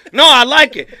 No, I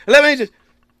like it. Let me just.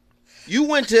 You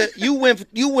went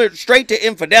straight to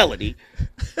infidelity,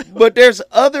 but there's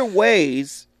other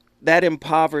ways that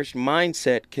impoverished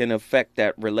mindset can affect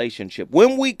that relationship.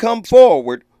 When we come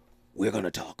forward, we're going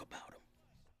to talk about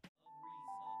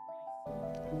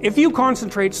them. If you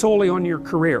concentrate solely on your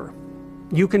career,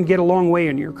 you can get a long way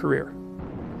in your career.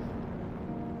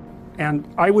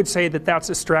 And I would say that that's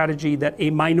a strategy that a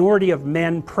minority of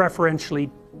men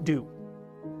preferentially do.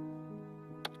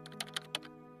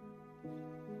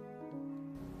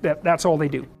 That's all they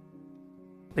do.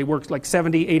 They work like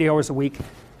 70, 80 hours a week.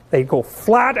 They go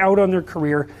flat out on their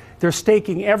career. They're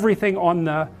staking everything on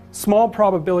the small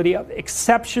probability of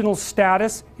exceptional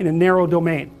status in a narrow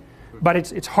domain. But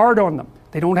it's hard on them.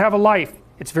 They don't have a life.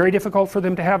 It's very difficult for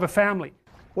them to have a family.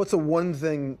 What's the one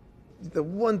thing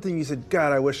you said,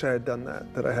 God, I wish I had done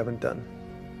that I haven't done?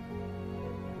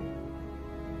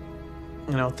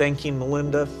 Thanking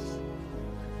Melinda.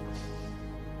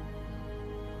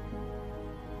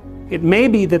 It may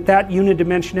be that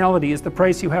unidimensionality is the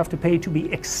price you have to pay to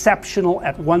be exceptional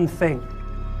at one thing.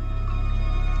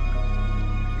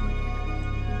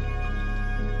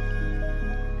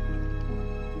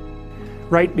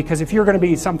 Right? Because if you're going to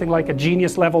be something like a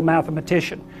genius level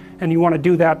mathematician and you want to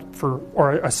do that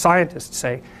or a scientist,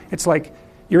 say, it's like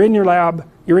you're in your lab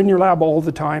all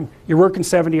the time, you're working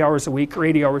 70 hours a week or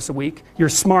 80 hours a week, you're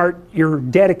smart, you're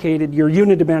dedicated, you're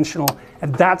unidimensional,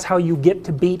 and that's how you get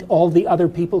to beat all the other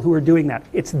people who are doing that.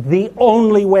 It's the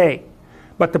only way.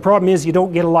 But the problem is you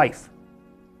don't get a life.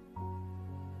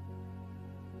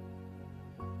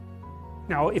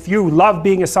 Now, if you love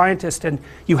being a scientist and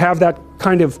you have that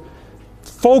kind of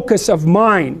focus of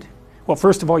mind, well,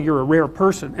 first of all, you're a rare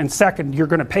person, and second, you're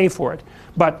going to pay for it.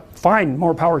 But fine,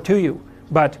 more power to you.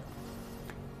 But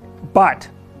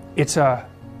it's a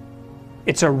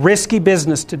It's a risky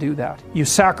business to do that. You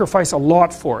sacrifice a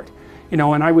lot for it. You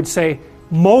know, and I would say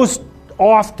most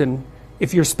often,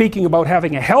 if you're speaking about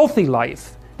having a healthy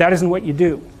life, that isn't what you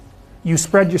do. You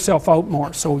spread yourself out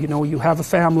more. So, you know, you have a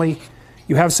family,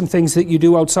 you have some things that you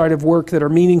do outside of work that are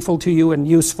meaningful to you and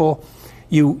useful.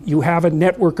 You have a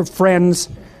network of friends.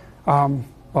 Well,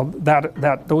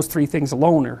 those 3 things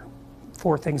alone, or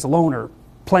 4 things alone, are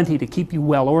plenty to keep you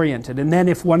well oriented. And then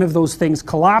if one of those things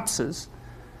collapses,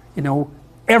 you know,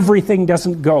 everything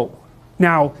doesn't go.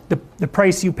 Now, the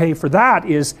price you pay for that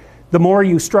is the more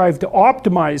you strive to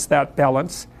optimize that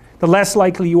balance, the less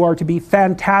likely you are to be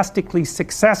fantastically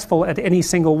successful at any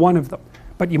single one of them.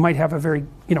 But you might have a very,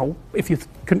 you know, if you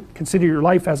consider your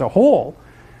life as a whole,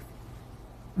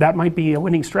 that might be a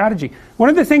winning strategy. One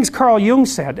of the things Carl Jung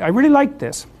said, I really liked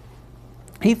this.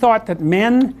 He thought that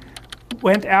men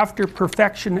went after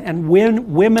perfection and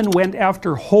women went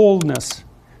after wholeness.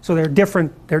 So they're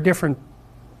different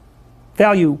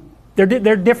value, they're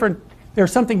different,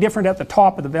 there's something different at the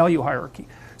top of the value hierarchy.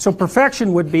 So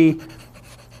perfection would be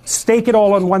stake it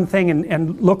all on one thing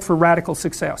and look for radical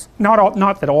success.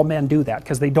 Not that all men do that,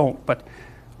 because they don't, but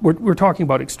we're talking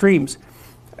about extremes,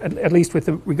 at least with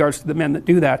regards to the men that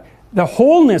do that. The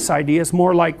wholeness idea is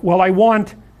more like, well,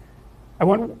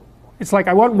 it's like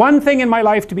I want one thing in my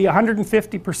life to be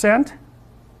 150%,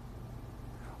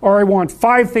 or I want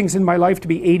 5 things in my life to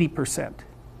be 80%.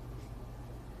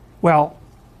 Well,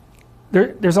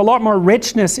 there's a lot more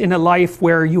richness in a life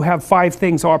where you have 5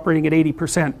 things operating at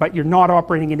 80%, but you're not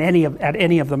operating at any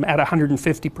of them at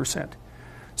 150%.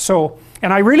 So,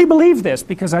 and I really believe this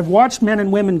because I've watched men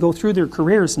and women go through their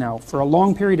careers now for a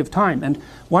long period of time, and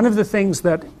one of the things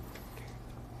that,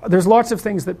 there's lots of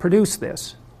things that produce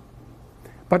this,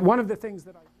 but one of the things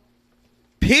that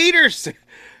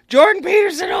Jordan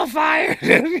Peterson on fire.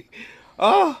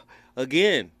 Oh,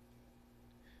 again,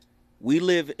 we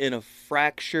live in a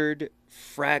fractured,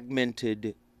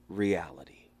 fragmented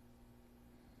reality.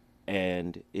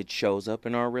 And it shows up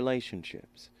in our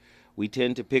relationships. We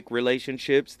tend to pick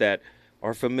relationships that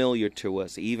are familiar to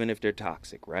us, even if they're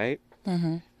toxic, right?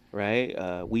 Mm-hmm.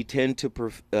 Right? We tend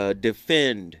to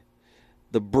defend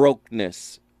the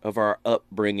brokenness of our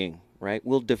upbringing, right?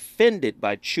 We'll defend it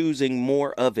by choosing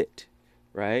more of it,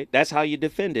 right? That's how you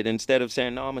defend it, instead of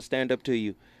saying, no, I'm going to stand up to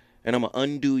you and I'm going to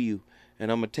undo you.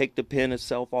 And I'm going to take the pen of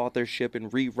self-authorship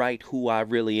and rewrite who I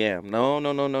really am. No.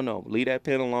 Leave that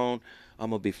pen alone. I'm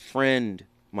going to befriend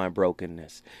my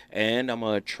brokenness. And I'm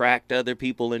going to attract other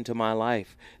people into my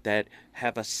life that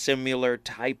have a similar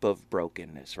type of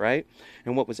brokenness, right?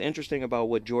 And what was interesting about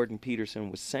what Jordan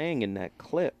Peterson was saying in that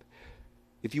clip,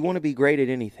 if you want to be great at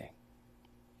anything,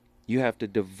 you have to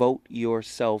devote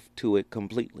yourself to it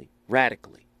completely,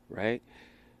 radically, right?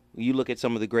 You look at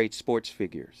some of the great sports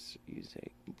figures, you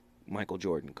say, Michael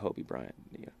Jordan, Kobe Bryant.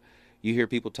 You hear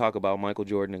people talk about Michael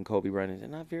Jordan and Kobe Bryant. They're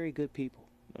not very good people.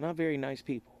 They're not very nice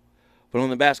people. But on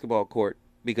the basketball court,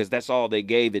 because that's all they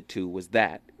gave it to was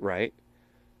that, right?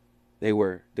 They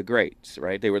were the greats,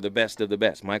 right? They were the best of the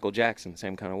best. Michael Jackson,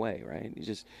 same kind of way, right? He's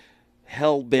just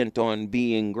hell-bent on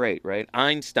being great, right?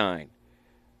 Einstein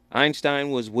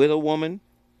was with a woman,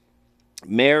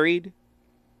 married,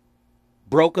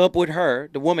 broke up with her.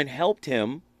 The woman helped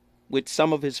him with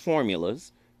some of his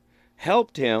formulas,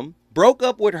 helped him, broke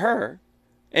up with her,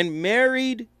 and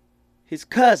married his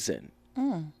cousin.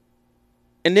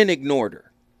 And then ignored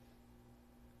her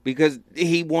because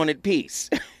he wanted peace.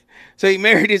 So he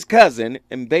married his cousin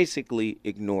and basically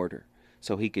ignored her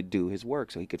so he could do his work,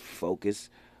 so he could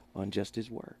focus on just his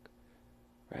work,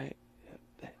 right?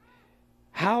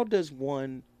 How does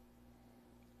one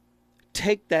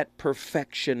take that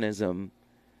perfectionism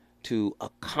to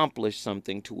accomplish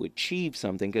something, to achieve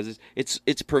something? Because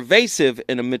it's pervasive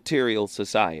in a material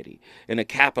society, in a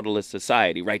capitalist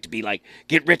society, right? To be like,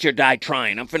 get rich or die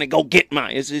trying. I'm finna go get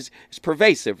mine. It's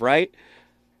pervasive, right?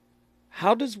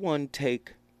 How does one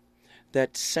take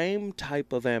that same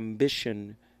type of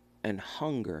ambition and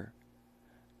hunger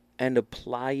and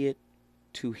apply it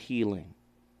to healing?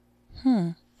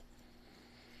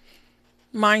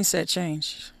 Mindset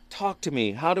change. Talk to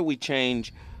me. How do we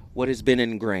change what has been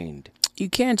ingrained? You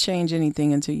can't change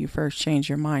anything until you first change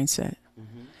your mindset.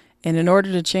 Mm-hmm. And in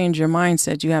order to change your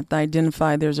mindset, you have to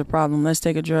identify there's a problem. Let's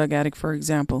take a drug addict, for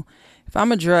example. If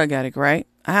I'm a drug addict, right,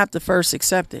 I have to first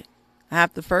accept it. I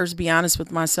have to first be honest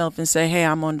with myself and say, hey,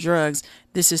 I'm on drugs.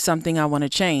 This is something I want to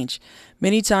change.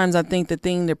 Many times I think the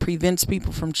thing that prevents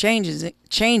people from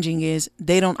changing is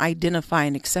they don't identify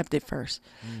and accept it first.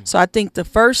 So I think the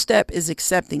first step is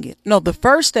accepting it. No, the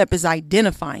first step is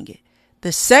identifying it.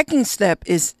 The second step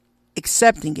is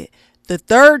accepting it.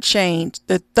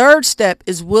 The third step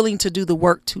is willing to do the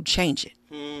work to change it.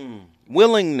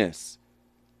 Willingness.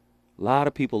 A lot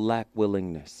of people lack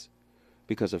willingness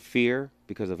because of fear,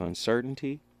 because of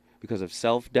uncertainty, because of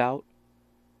self-doubt.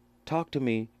 Talk to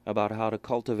me about how to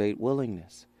cultivate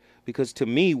willingness. Because to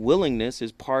me, willingness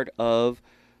is part of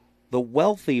the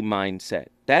wealthy mindset.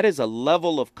 That is a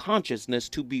level of consciousness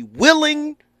to be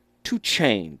willing to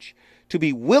change, to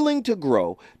be willing to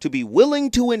grow, to be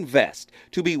willing to invest,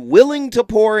 to be willing to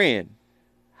pour in.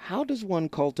 How does one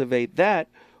cultivate that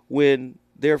when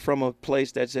they're from a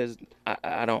place that says,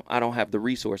 I don't have the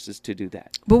resources to do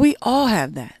that? But we all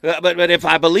have that. But if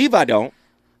I believe I don't.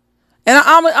 And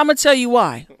I'm going to tell you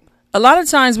why. A lot of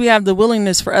times we have the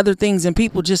willingness for other things and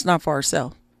people, just not for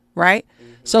ourselves, right?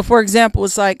 So, for example,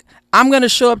 it's like, I'm going to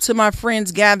show up to my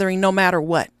friend's gathering no matter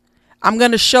what. I'm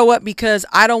going to show up because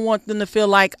I don't want them to feel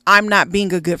like I'm not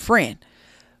being a good friend.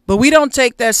 But we don't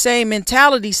take that same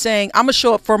mentality saying, I'm going to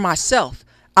show up for myself.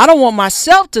 I don't want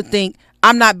myself to think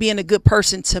I'm not being a good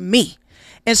person to me.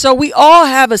 And so we all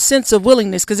have a sense of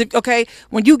willingness because,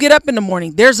 when you get up in the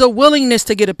morning, there's a willingness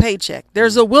to get a paycheck.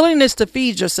 There's a willingness to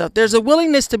feed yourself. There's a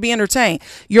willingness to be entertained.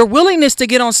 Your willingness to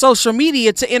get on social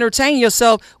media to entertain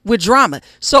yourself with drama.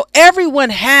 So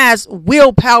everyone has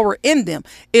willpower in them.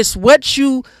 It's what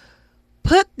you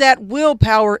put that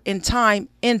willpower and time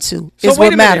into is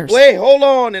what matters. Wait, hold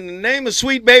on. In the name of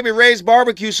Sweet Baby Ray's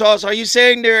barbecue sauce, are you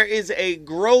saying there is a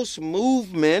gross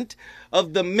movement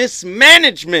of the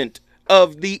mismanagement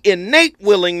of the innate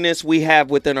willingness we have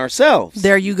within ourselves?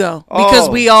 There you go. Because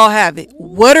we all have it.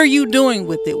 What are you doing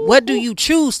with it? What do you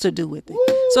choose to do with it?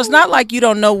 So it's not like you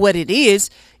don't know what it is.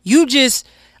 You just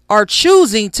are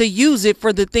choosing to use it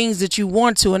for the things that you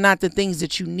want to and not the things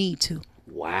that you need to.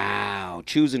 Wow.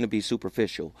 Choosing to be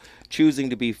superficial, choosing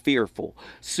to be fearful,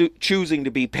 choosing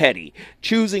to be petty,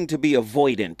 choosing to be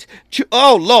avoidant.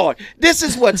 Oh, Lord, this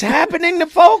is what's happening to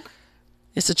folk?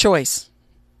 It's a choice.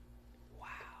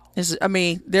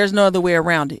 There's no other way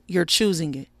around it. You're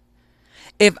choosing it.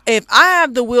 If I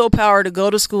have the willpower to go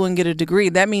to school and get a degree,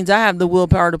 that means I have the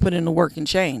willpower to put in the work and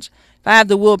change. If I have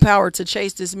the willpower to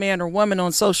chase this man or woman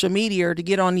on social media or to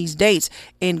get on these dates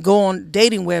and go on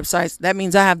dating websites, that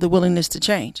means I have the willingness to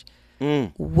change.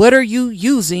 What are you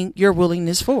using your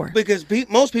willingness for? Because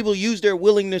most people use their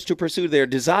willingness to pursue their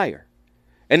desire.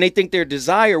 And they think their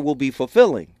desire will be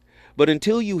fulfilling. But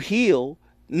until you heal,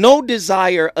 no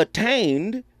desire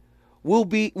attained will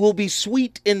be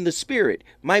sweet in the spirit.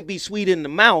 Might be sweet in the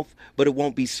mouth, but it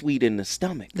won't be sweet in the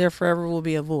stomach. There forever will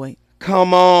be a void.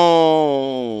 Come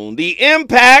on. The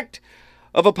impact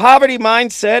of a poverty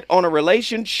mindset on a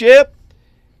relationship.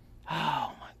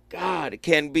 Oh my God, it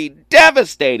can be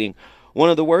devastating. One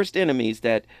of the worst enemies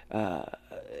that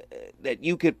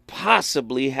you could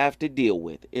possibly have to deal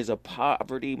with is a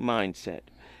poverty mindset.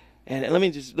 And let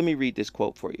me read this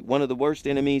quote for you. One of the worst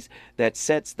enemies that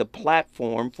sets the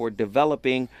platform for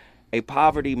developing a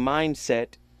poverty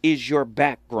mindset is your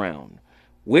background,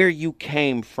 where you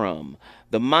came from,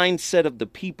 the mindset of the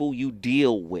people you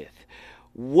deal with.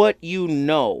 What you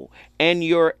know and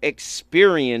your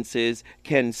experiences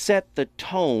can set the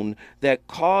tone that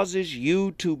causes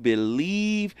you to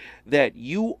believe that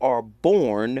you are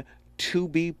born to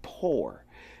be poor.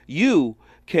 You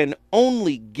can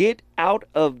only get out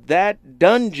of that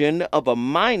dungeon of a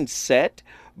mindset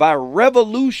by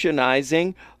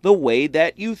revolutionizing the way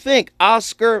that you think.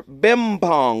 Oscar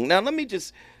Bimpong. Now, let me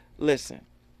just listen.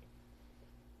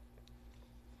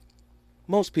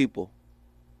 Most people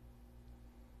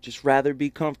just rather be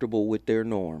comfortable with their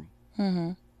norm.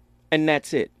 And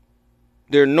that's it.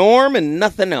 Their norm and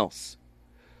nothing else.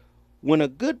 When a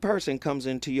good person comes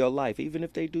into your life, even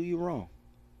if they do you wrong,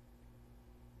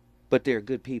 but they're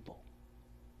good people.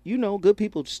 You know, good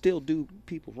people still do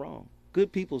people wrong.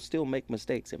 Good people still make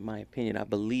mistakes, in my opinion. I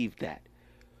believe that.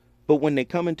 But when they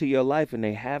come into your life and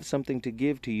they have something to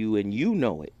give to you and you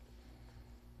know it,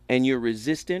 and you're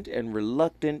resistant and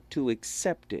reluctant to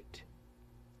accept it,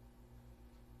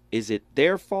 is it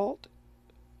their fault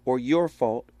or your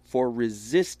fault for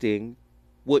resisting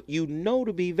what you know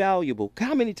to be valuable?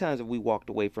 How many times have we walked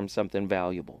away from something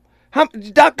valuable?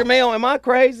 Dr. Mayo, am I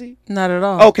crazy? Not at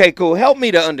all. Okay, cool. Help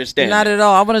me to understand. Not at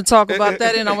all. I want to talk about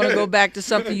that, and I want to go back to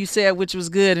something you said, which was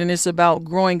good, and it's about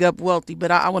growing up wealthy.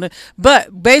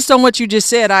 But based on what you just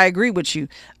said, I agree with you.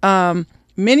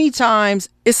 Many times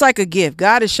it's like a gift.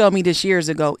 God has shown me this years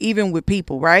ago, even with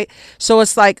people, right? So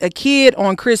it's like a kid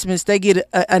on Christmas, they get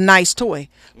a nice toy,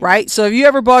 right? So if you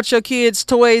ever bought your kids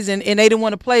toys and they didn't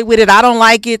want to play with it, I don't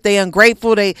like it, they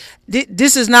ungrateful,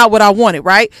 this is not what I wanted,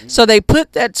 right? So they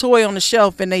put that toy on the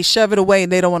shelf and they shove it away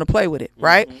and they don't want to play with it,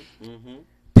 right?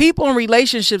 people and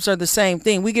relationships are the same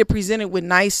thing. We get presented with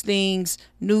nice things,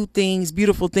 new things,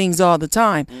 beautiful things all the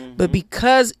time. But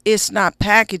because it's not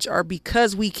packaged, or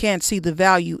because we can't see the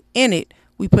value in it,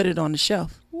 we put it on the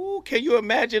shelf. Ooh, can you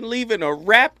imagine leaving a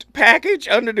wrapped package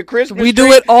under the Christmas tree? We do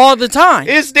it all the time.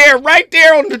 It's there, right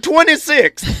there on the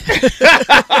 26th.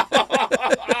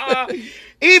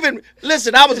 Even,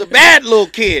 listen, I was a bad little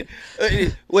kid.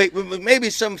 Wait, maybe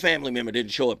some family member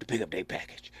didn't show up to pick up their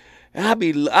package.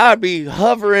 I'd be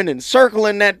hovering and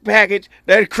circling that package,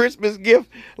 that Christmas gift,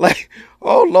 like,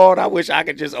 oh Lord, I wish I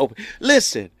could just open.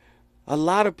 Listen, a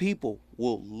lot of people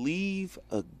will leave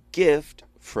a gift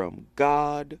from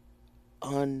God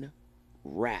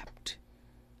unwrapped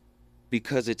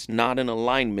because it's not in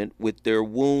alignment with their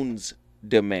wound's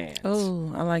demands.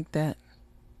 Oh, I like that.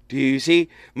 Do you see?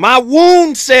 My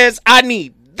wound says I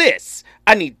need this.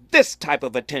 I need this type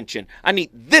of attention. I need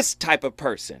this type of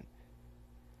person.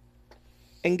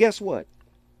 And guess what?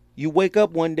 You wake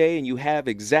up one day and you have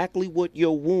exactly what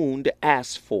your wound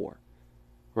asked for,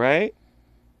 right?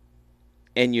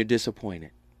 And you're disappointed.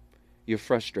 You're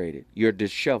frustrated. You're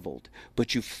disheveled.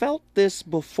 But you felt this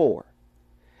before.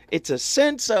 It's a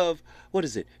sense of, what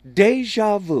is it?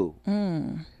 Deja vu.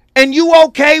 And you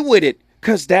okay with it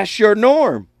because that's your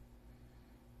norm.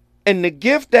 And the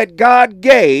gift that God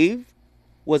gave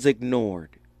was ignored,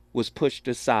 was pushed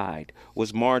aside,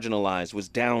 was marginalized, was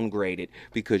downgraded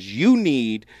because you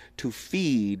need to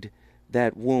feed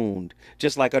that wound.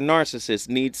 Just like a narcissist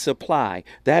needs supply,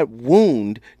 that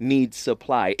wound needs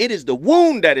supply. It is the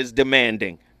wound that is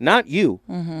demanding, not you.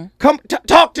 Come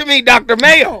talk to me, Dr.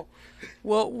 Mayo.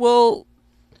 Well,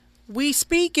 we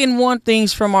speak and want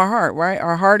things from our heart, right?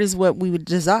 Our heart is what we would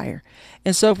desire.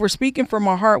 And so if we're speaking from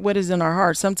our heart, what is in our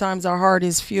heart? Sometimes our heart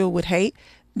is filled with hate.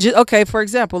 Okay, for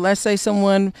example, let's say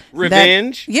someone...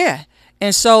 Revenge? Yeah.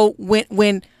 And so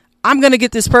when I'm going to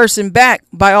get this person back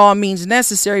by all means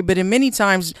necessary, but in many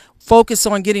times focus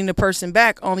on getting the person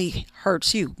back only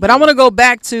hurts you. But I want to go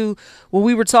back to what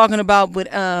we were talking about with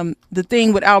the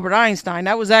thing with Albert Einstein.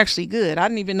 That was actually good. I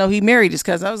didn't even know he married his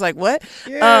cousin. I was like, what?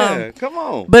 Yeah, come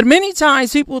on. But many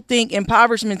times people think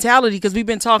impoverished mentality because we've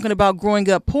been talking about growing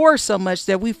up poor so much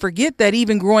that we forget that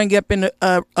even growing up in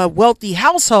a wealthy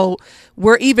household,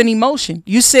 we're even emotion.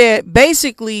 You said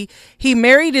basically he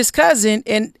married his cousin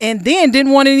and then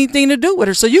didn't want anything to do with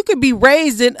her. So you could be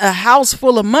raised in a house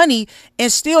full of money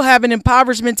and still have an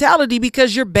impoverished mentality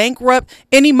because you're bankrupt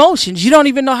in emotions. You don't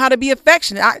even know how to be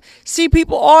affectionate. I see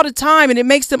people all the time and it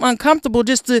makes them uncomfortable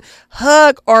just to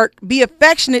hug or be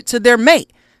affectionate to their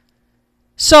mate.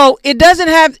 So it doesn't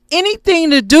have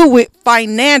anything to do with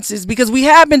finances because we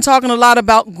have been talking a lot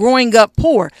about growing up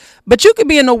poor. But you could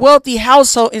be in a wealthy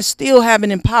household and still have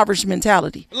an impoverished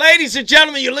mentality. Ladies and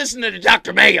gentlemen, you're listening to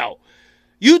Dr. Mayo.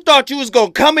 You thought you was going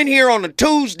to come in here on a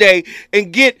Tuesday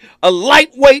and get a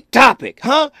lightweight topic,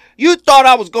 huh? You thought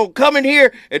I was going to come in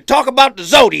here and talk about the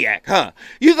Zodiac, huh?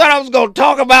 You thought I was going to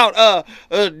talk about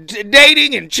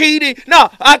dating and cheating? No,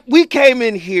 we came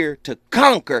in here to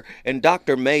conquer, and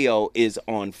Dr. Mayo is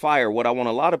on fire. What I want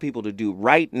a lot of people to do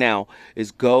right now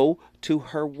is go to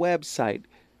her website.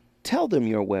 Tell them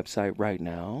your website right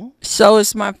now. So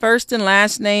it's my first and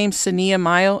last name, Sania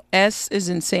Mayo. S is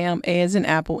in Sam, A is in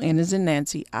Apple, N is in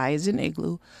Nancy, I is in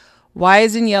Igloo, Y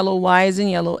is in yellow, A is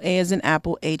in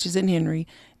Apple, H is in Henry,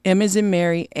 M is in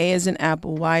Mary, A is in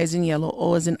Apple, Y is in yellow,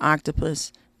 O is in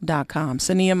octopus.com.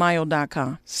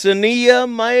 SaniaMayo.com.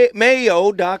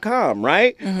 SaniaMayo.com,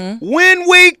 right? When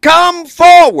we come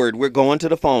forward, we're going to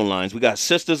the phone lines. We got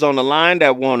sisters on the line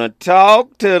that want to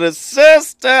talk to the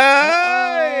sister.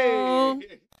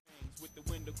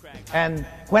 And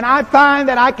when I find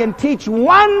that I can teach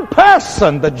one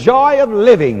person the joy of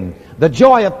living, the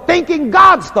joy of thinking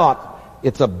God's thoughts,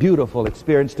 it's a beautiful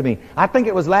experience to me. I think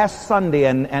it was last Sunday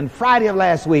and Friday of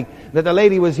last week that the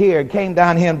lady was here and came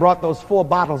down here and brought those 4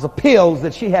 bottles of pills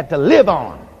that she had to live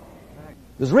on.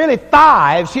 It was really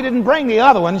 5. She didn't bring the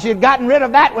other one. She had gotten rid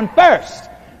of that one first.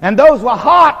 And those were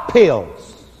heart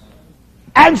pills.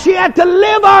 And she had to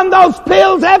live on those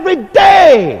pills every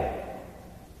day.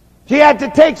 She had to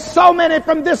take so many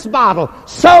from this bottle,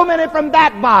 so many from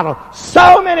that bottle,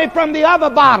 so many from the other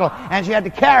bottle, and she had to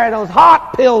carry those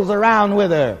heart pills around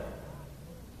with her.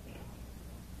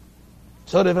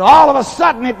 So that all of a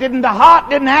sudden the heart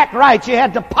didn't act right, she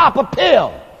had to pop a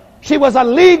pill. She was a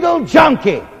legal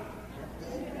junkie.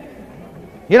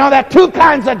 You know, there are 2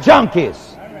 kinds of junkies.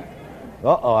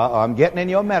 I'm getting in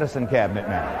your medicine cabinet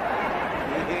now.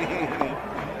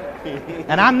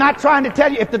 And I'm not trying to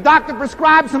tell you, if the doctor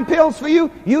prescribes some pills for you,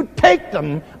 you take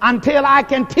them until I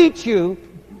can teach you.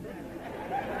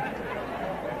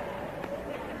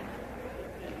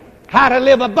 how to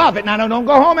live above it. Now, don't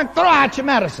go home and throw out your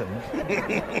medicine.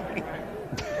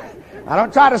 I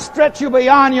don't try to stretch you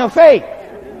beyond your faith.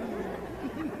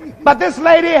 But this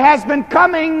lady has been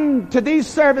coming to these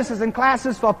services and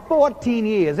classes for 14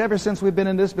 years, ever since we've been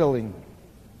in this building.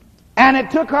 And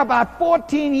it took her about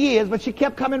 14 years, but she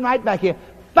kept coming right back here.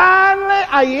 Finally,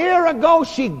 a year ago,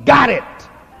 she got it.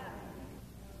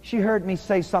 She heard me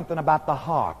say something about the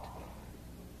heart.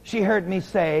 She heard me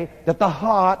say that the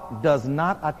heart does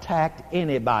not attack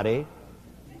anybody.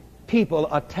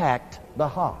 People attacked the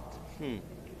heart.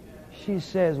 She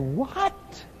says,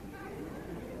 what?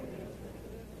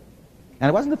 And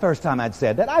it wasn't the first time I'd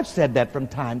said that. I've said that from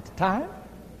time to time.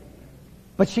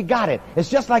 But she got it. It's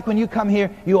just like when you come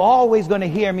here, you're always going to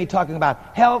hear me talking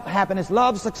about health, happiness,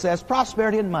 love, success,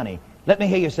 prosperity, and money. Let me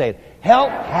hear you say it.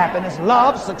 Health, happiness,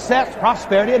 love, success,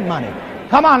 prosperity, and money.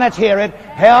 Come on, let's hear it.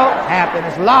 Health,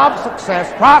 happiness, love,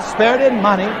 success, prosperity, and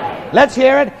money. Let's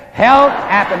hear it. Health,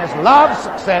 happiness, love,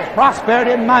 success,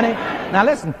 prosperity, and money. Now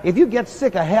listen, if you get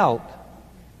sick of health,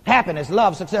 happiness,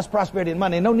 love, success, prosperity, and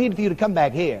money, no need for you to come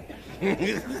back here.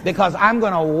 Because I'm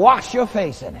going to wash your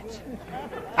face in it.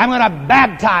 I'm going to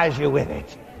baptize you with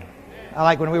it. I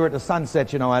like when we were at the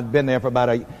Sunset, I'd been there for about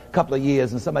a couple of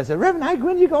years, and somebody said, Reverend Ike,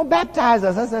 when are you going to baptize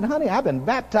us? I said, honey, I've been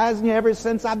baptizing you ever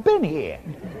since I've been here.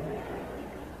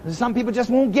 Some people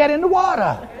just won't get in the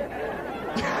water.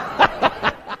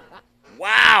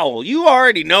 Wow, you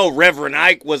already know Reverend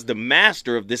Ike was the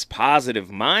master of this positive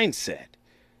mindset.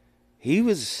 He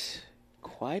was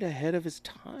quite ahead of his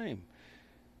time.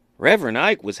 Reverend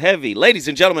Ike was heavy. Ladies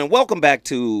and gentlemen, welcome back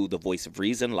to The Voice of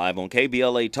Reason, live on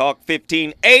KBLA Talk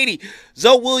 1580.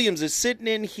 Zoe Williams is sitting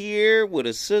in here with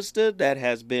a sister that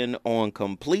has been on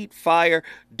complete fire,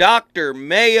 Dr.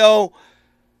 Mayo.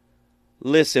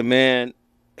 Listen, man,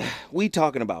 we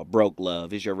talking about broke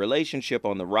love. Is your relationship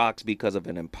on the rocks because of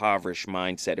an impoverished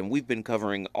mindset? And we've been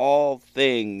covering all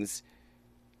things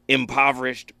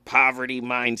impoverished, poverty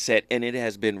mindset, and it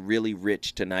has been really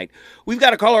rich tonight. We've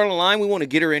got a caller on the line. We want to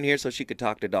get her in here so she could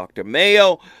talk to Dr.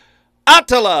 Mayo.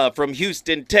 Attila from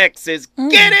Houston, Texas.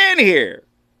 Get in here.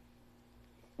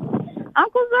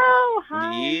 Uncle Zoe.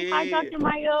 Hi. Yeah. Hi, Dr.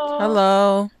 Mayo.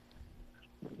 Hello.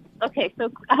 Okay, so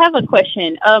I have a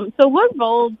question. So what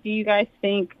role do you guys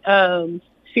think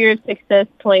fear of success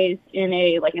plays in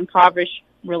a impoverished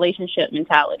relationship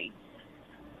mentality?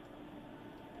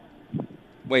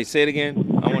 Wait, say it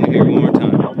again. I want to hear it one more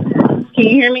time. Can you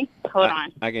hear me? Hold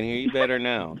on. I can hear you better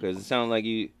now because it sounds like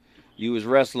you was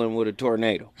wrestling with a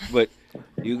tornado, but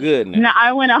you good now. No,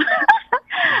 I went out.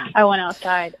 I went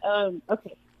outside.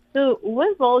 Okay. So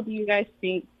what role do you guys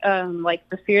think the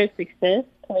fear of success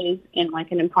plays in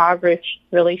an impoverished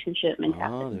relationship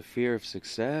mentality? Oh, the fear of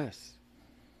success.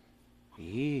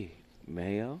 Yeah,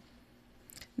 Mayo.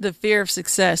 The fear of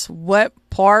success. What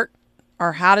part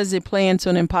or how does it play into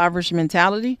an impoverished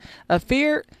mentality?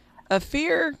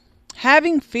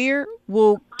 Having fear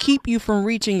will keep you from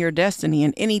reaching your destiny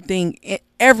in anything, in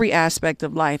every aspect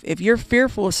of life. If you're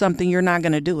fearful of something, you're not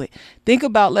going to do it. Think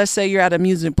about, let's say you're at an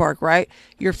amusement park, right?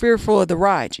 You're fearful of the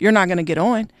rides. You're not going to get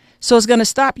on. So it's going to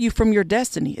stop you from your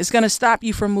destiny. It's going to stop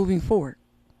you from moving forward.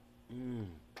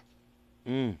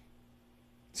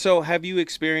 So have you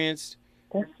experienced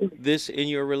this in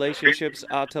your relationships,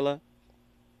 Attila?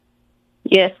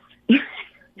 Yes.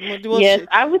 Yes,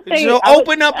 I would say. So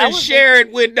open up and share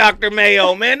it with Dr.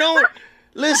 Mayo, man. Don't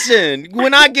listen.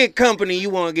 When I get company, you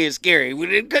want to get scary.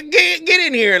 Get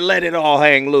in here and let it all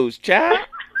hang loose, child.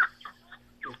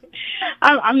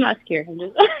 I'm not scared. I'm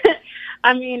just.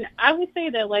 I mean, I would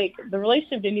say that the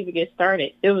relationship didn't even get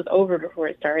started. It was over before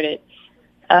it started.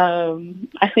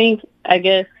 I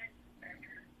guess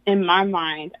in my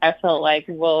mind, I felt like,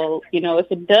 well,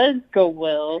 if it does go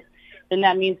well, then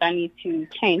that means I need to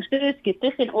change this, get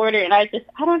this in order. And I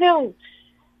don't know.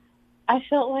 I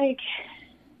felt like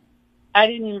I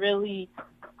didn't really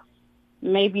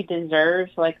maybe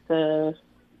deserve the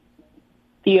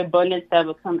abundance that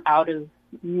would come out of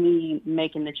me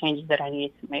making the changes that I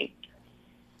needed to make.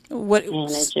 What?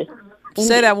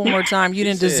 Say that one more time. You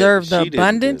didn't deserve the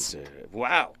abundance?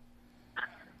 Wow.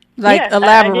 Yes,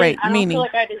 elaborate, I meaning? don't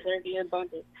feel like I deserve the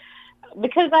abundance.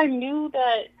 Because I knew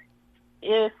that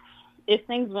if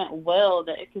things went well,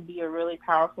 that it could be a really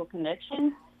powerful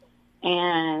connection,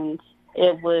 and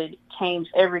it would change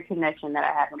every connection that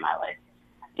I have in my life,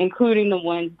 including the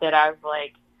ones that I've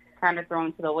kind of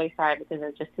thrown to the wayside because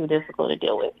they're just too difficult to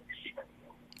deal with.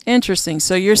 Interesting.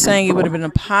 So you're saying it would have been a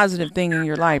positive thing in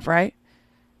your life, right?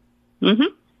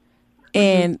 Mm-hmm.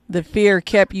 And the fear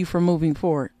kept you from moving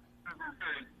forward.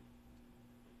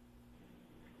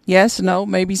 Yes, no,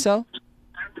 maybe so?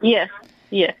 Yes.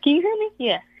 Can you hear me?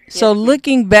 Yes. So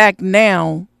looking back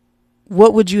now,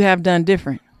 what would you have done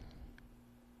different?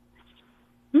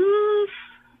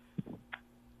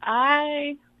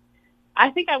 I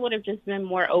think I would have just been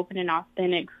more open and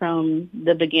authentic from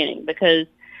the beginning, because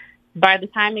by the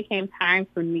time it came time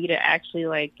for me to actually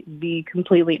like be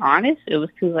completely honest, it was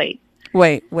too late.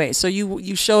 Wait. So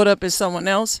you showed up as someone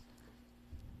else?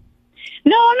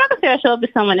 No, I'm not gonna say I showed up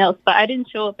as someone else, but I didn't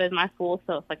show up as my full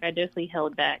self. Like, I definitely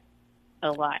held back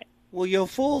a lot. Well, your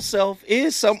full self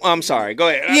is some. I'm sorry. Go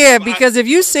ahead. Yeah, because if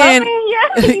you saying,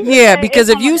 because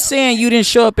if you saying you didn't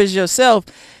show up as yourself,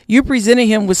 you presented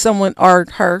him with someone or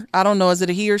her. I don't know. Is it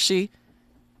a he or she?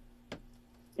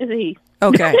 It's a he.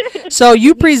 Okay, so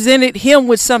you presented him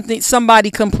with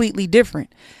somebody completely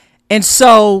different, and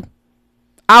so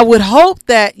I would hope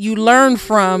that you learn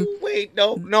from. Wait,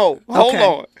 no, hold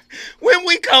on. When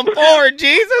we come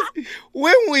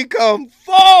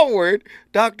forward,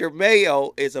 Dr.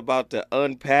 Mayo is about to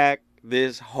unpack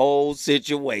this whole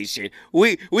situation.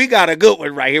 We got a good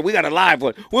one right here. We got a live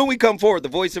one. When we come forward, the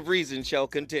voice of reason shall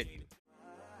continue.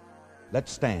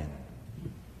 Let's stand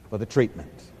for the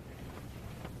treatment.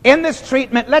 In this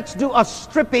treatment, let's do a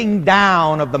stripping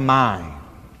down of the mind.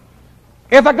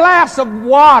 If a glass of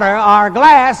water or a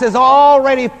glass is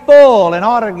already full, in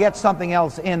order to get something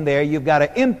else in there, you've got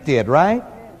to empty it, right?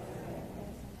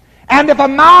 And if a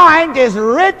mind is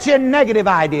rich in negative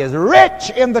ideas, rich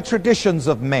in the traditions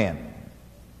of men,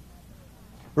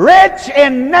 rich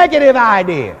in negative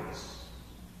ideas,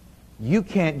 you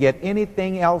can't get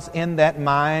anything else in that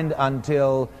mind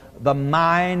until the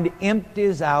mind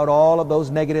empties out all of those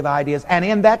negative ideas, and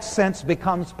in that sense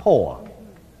becomes poor.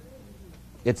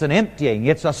 It's an emptying.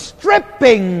 It's a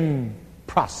stripping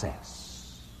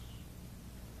process.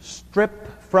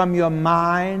 Strip from your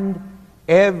mind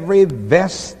every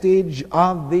vestige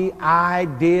of the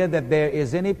idea that there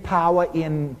is any power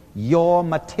in your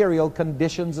material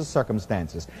conditions or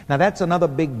circumstances. Now that's another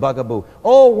big bugaboo.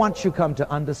 Oh, once you come to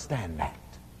understand that,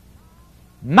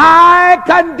 my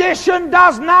condition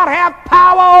does not have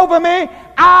power over me.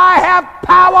 I have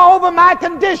power over my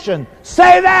condition.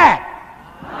 Say that.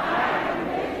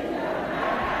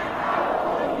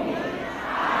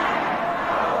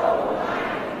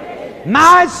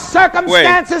 My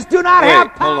circumstances do not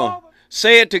have power. Hold on.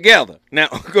 Say it together. Now,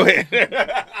 go ahead.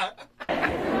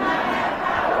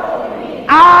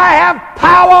 I have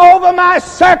power over my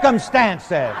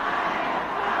circumstances.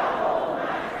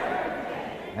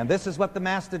 And this is what the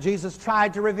Master Jesus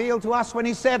tried to reveal to us when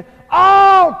he said,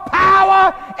 all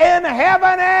power in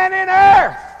heaven and in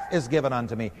earth is given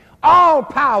unto me. All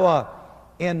power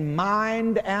in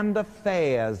mind and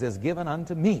affairs is given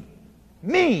unto me.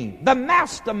 Me, the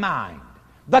mastermind,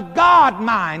 the God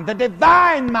mind, the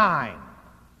divine mind.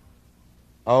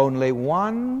 Only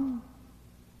one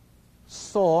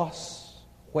source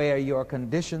where your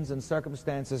conditions and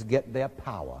circumstances get their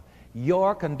power.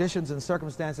 Your conditions and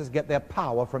circumstances get their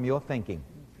power from your thinking.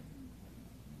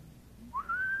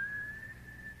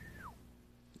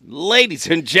 Ladies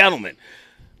and gentlemen,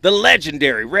 the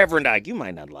legendary Reverend Ike. You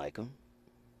might not like him,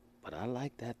 but I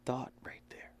like that thought right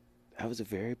there. That was a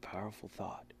very powerful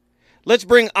thought. Let's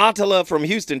bring Attila from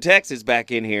Houston, Texas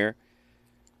back in here.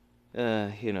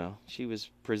 She was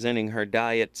presenting her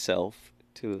diet self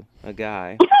to a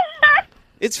guy.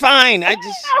 It's fine.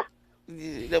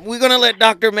 We're going to let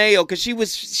Dr. Mayo, because she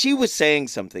was saying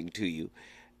something to you.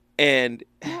 And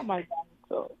oh my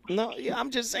God. No,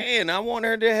 I'm just saying, I want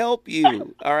her to help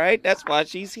you. All right? That's why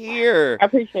she's here. I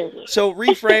appreciate it. So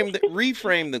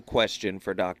reframe the question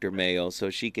for Dr. Mayo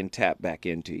so she can tap back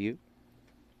into you.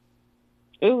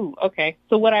 Ooh, okay.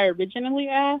 So what I originally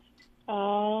asked?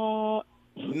 No,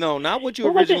 not what you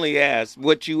originally asked.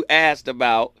 What you asked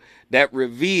about that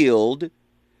revealed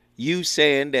you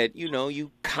saying that,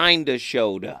 you kind of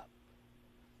showed up.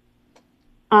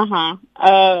 Uh-huh.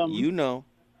 I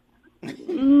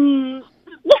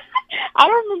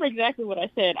don't remember exactly what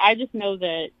I said. I just know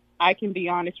that I can be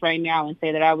honest right now and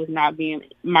say that I was not being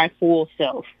my full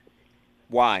self.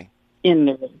 Why? In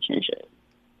the relationship.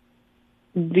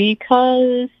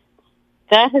 Because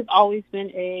that has always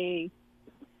been a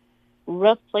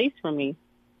rough place for me.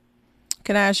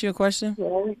 Can I ask you a question?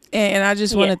 Yeah. And I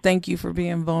just want to thank you for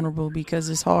being vulnerable, because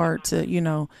it's hard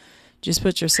to, just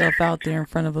put yourself out there in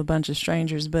front of a bunch of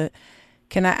strangers. But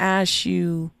can I ask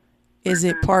you, is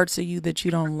it parts of you that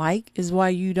you don't like is why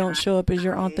you don't show up as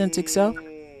your authentic self?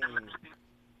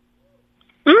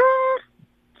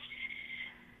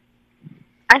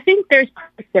 I think there's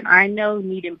parts that I know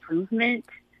need improvement,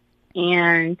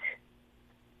 and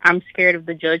I'm scared of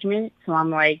the judgment. So I'm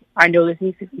like, I know this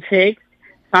needs to be fixed.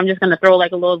 So I'm just going to throw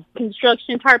like a little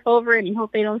construction tarp over it and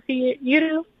hope they don't see it,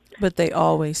 But they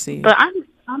always see it. But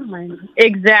I'm learning.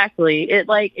 Exactly.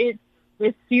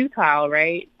 It's futile,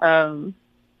 right? And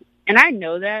I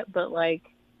know that, but like,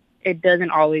 it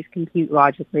doesn't always compute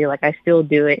logically. Like, I still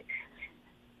do it.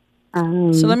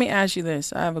 So let me ask you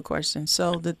this. I have a question.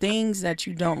 So the things that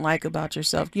you don't like about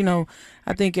yourself,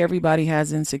 I think everybody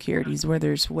has insecurities,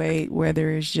 whether it's weight,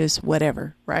 whether it's just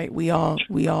whatever, right? We all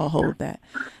hold that.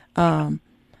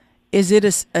 Is it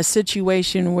a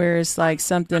situation where it's like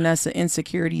something that's an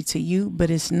insecurity to you, but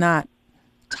it's not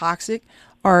toxic?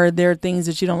 Or are there things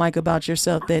that you don't like about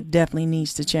yourself that definitely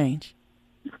needs to change?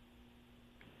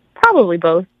 Probably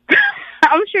both.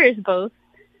 I'm sure it's both.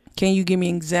 Can you give me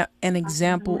an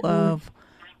example of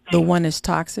the one that's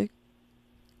toxic?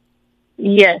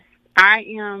 Yes, I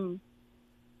am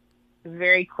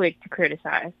very quick to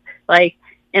criticize. Like,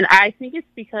 and I think it's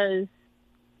because,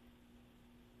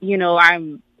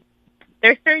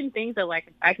 there's certain things that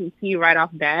like I can see right off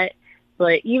bat,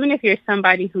 but even if you're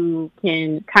somebody who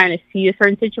can kind of see a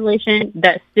certain situation,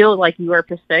 that's still like your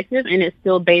perspective, and it's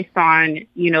still based on,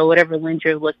 whatever lens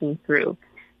you're looking through.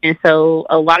 And so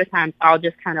a lot of times I'll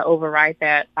just kind of override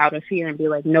that out of fear and be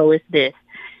like, no, it's this,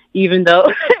 even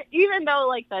though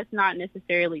like that's not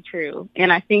necessarily true.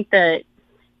 And I think that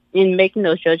in making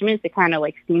those judgments, it kind of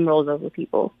like steamrolls over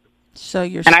people.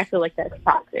 And I feel like that's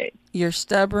toxic. You're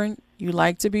stubborn. You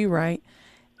like to be right.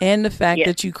 And the fact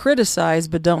that you criticize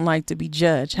but don't like to be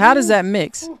judged. How does that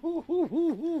mix?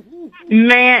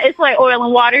 Man, it's like oil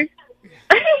and water.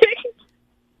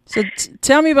 So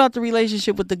tell me about the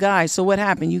relationship with the guy. So what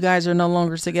happened? You guys are no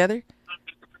longer together?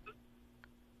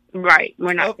 Right.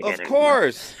 We're not together. Of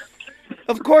course.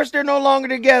 Of course they're no longer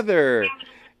together.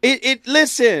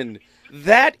 Listen,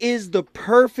 that is the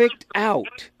perfect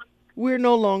out. We're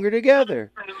no longer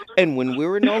together. And when we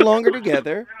were no longer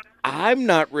together, I'm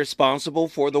not responsible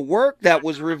for the work that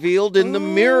was revealed in the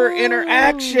mirror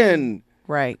interaction.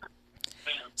 Right.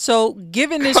 So,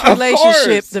 given this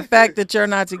relationship, the fact that you're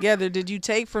not together, did you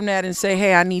take from that and say,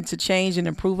 hey, I need to change and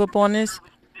improve upon this?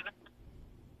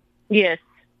 Yes.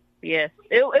 It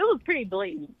was pretty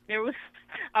blatant.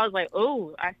 I was like,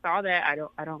 oh, I saw that.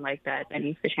 I don't like that. That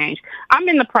needs to change. I'm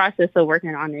in the process of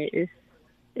working on it.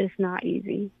 It's not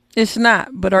easy. It's not,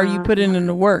 but are you putting in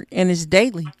the work? And it's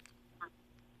daily.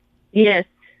 Yes,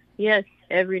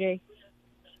 every day.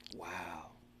 Wow.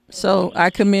 So I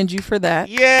commend you for that.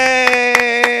 Yay!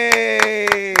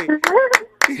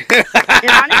 And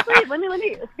honestly, let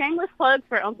me shameless plug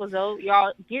for Uncle Zoe.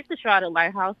 Y'all get the shot at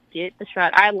Lighthouse. Get the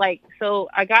shot.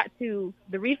 The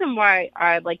reason why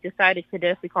I decided to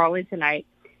definitely call in tonight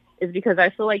is because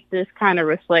I feel like this kind of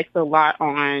reflects a lot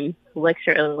on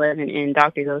Lecture 11 in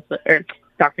Dr. Zoe's book, or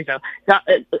Dr. Zoe,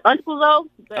 Uncle Zoe.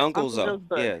 Uncle Zoe.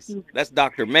 Yes, that's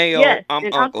Dr. Mayo. Yes,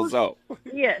 I'm Uncle Zoe.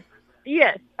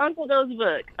 Yes, Uncle Zoe's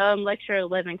book, Lecture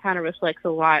 11, kind of reflects a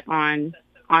lot on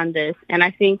this, and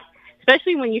I think,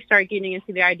 especially when you start getting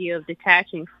into the idea of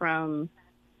detaching from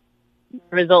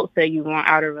results that you want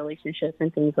out of relationships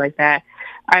and things like that.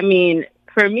 I mean,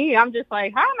 for me, I'm just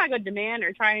like, how am I going to demand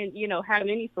or try and, have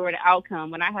any sort of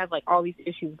outcome when I have all these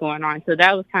issues going on? So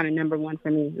that was kind of number one for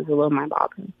me. It was a little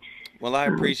mind-boggling. Well, I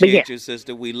appreciate you,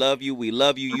 sister. We love you.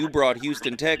 You brought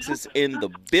Houston, Texas in the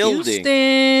building.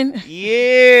 Houston.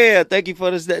 Yeah. Thank you for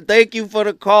this. Thank you for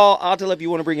the call. I'll tell if you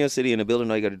want to bring your city in the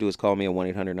building. All you got to do is call me at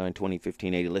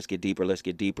 1-800-920-1580. Let's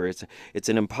get deeper. It's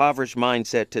an impoverished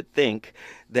mindset to think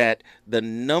that the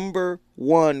number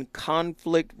one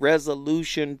conflict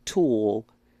resolution tool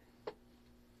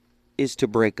is to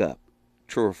break up.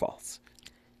 True or false?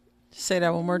 Say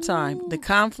that one more time. The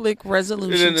conflict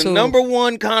resolution tool. The number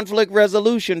one conflict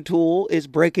resolution tool is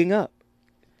breaking up.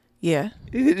 Yeah.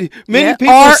 Many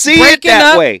people see it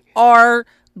that way. Or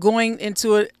going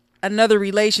into another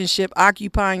relationship,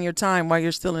 occupying your time while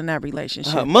you're still in that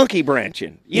relationship. Monkey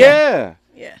branching. Yeah.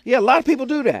 A lot of people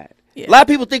do that. Yeah. A lot of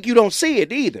people think you don't see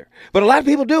it either, but a lot of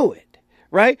people do it,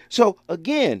 right? So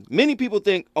again, many people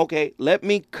think, okay, let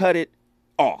me cut it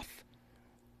off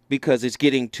because it's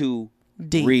getting too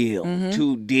deep. Real,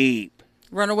 too deep.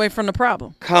 Run away from the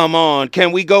problem. Come on.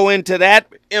 Can we go into that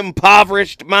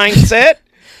impoverished mindset?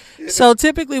 So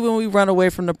typically when we run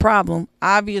away from the problem,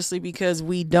 obviously because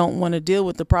we don't want to deal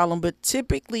with the problem, but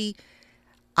typically,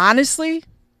 honestly,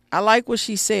 I like what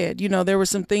she said. There were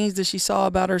some things that she saw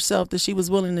about herself that she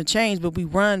was willing to change, but we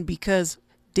run because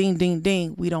ding, ding,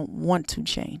 ding, we don't want to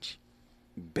change.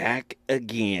 Back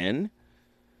again.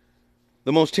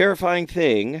 The most terrifying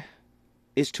thing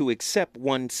is to accept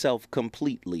oneself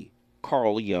completely.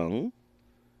 Carl Jung.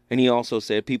 And he also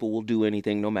said people will do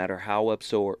anything, no matter how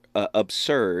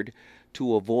absurd,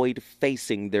 to avoid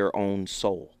facing their own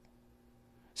soul.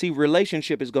 See,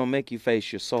 relationship is going to make you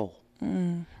face your soul.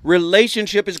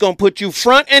 Relationship is going to put you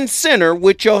front and center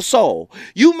with your soul.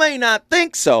 You may not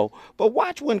think so, but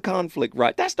watch when conflict,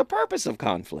 right? That's the purpose of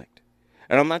conflict.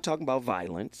 And I'm not talking about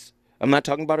violence. I'm not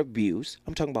talking about abuse.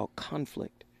 I'm talking about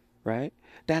conflict, right?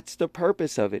 That's the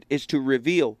purpose of it, is to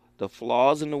reveal the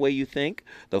flaws in the way you think,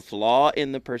 the flaw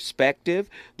in the perspective,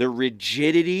 the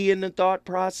rigidity in the thought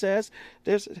process.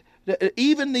 There's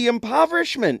even the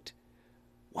impoverishment.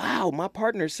 Wow, my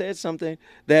partner said something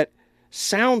that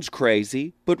sounds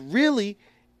crazy, but really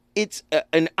it's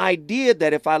an idea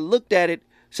that if I looked at it,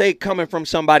 say coming from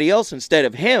somebody else instead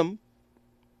of him,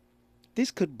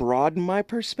 this could broaden my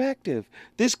perspective.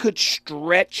 This could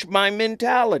stretch my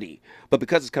mentality. But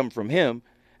because it's coming from him,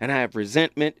 and I have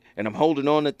resentment, and I'm holding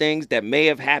on to things that may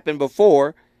have happened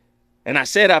before, and I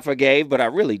said I forgave, but I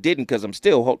really didn't because I'm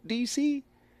still holding. Do you see?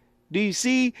 Do you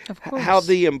see how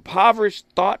the impoverished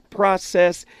thought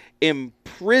process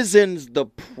imprisons the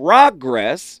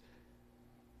progress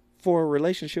for a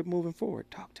relationship moving forward?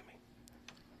 Talk to me.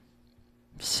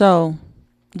 So,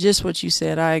 just what you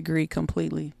said, I agree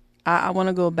completely. I want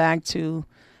to go back to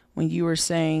when you were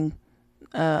saying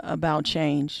about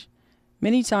change.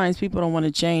 Many times people don't want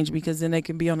to change because then they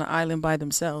can be on an island by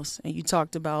themselves. And you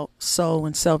talked about soul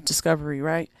and self-discovery,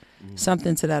 right?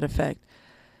 Something to that effect.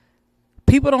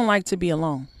 People don't like to be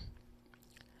alone.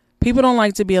 People don't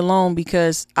like to be alone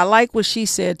because I like what she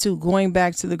said, too, going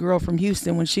back to the girl from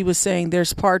Houston when she was saying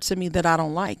there's parts of me that I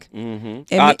don't like.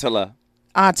 Attila.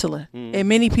 And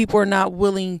many people are not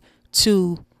willing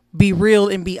to be real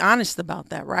and be honest about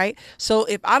that, right? So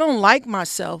if I don't like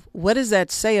myself, what does that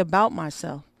say about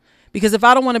myself? Because if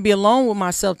I don't want to be alone with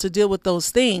myself to deal with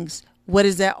those things, what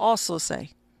does that also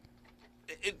say?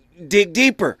 Dig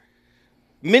deeper.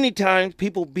 Many times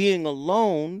people being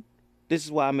alone, this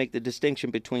is why I make the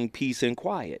distinction between peace and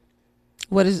quiet.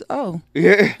 What is,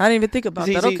 yeah. I didn't even think about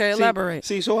that. Okay, elaborate.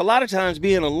 So a lot of times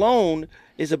being alone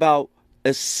is about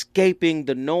escaping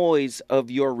the noise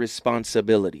of your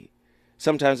responsibility.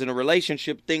 Sometimes in a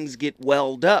relationship, things get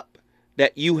welled up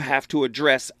that you have to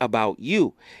address about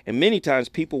you. And many times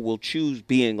people will choose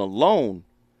being alone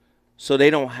so they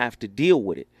don't have to deal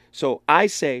with it. So I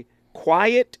say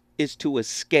quiet is to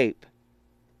escape.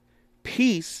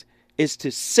 Peace is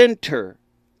to center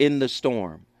in the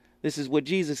storm. This is what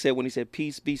Jesus said when he said,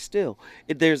 peace, be still.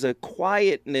 There's a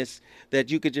quietness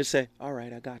that you could just say, all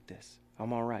right, I got this.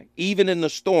 I'm all right. Even in the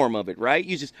storm of it, right?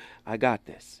 You just, I got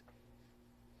this.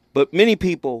 But many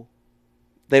people,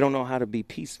 they don't know how to be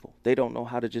peaceful. They don't know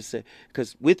how to just say,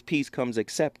 because with peace comes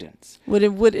acceptance. With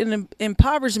an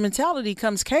impoverished mentality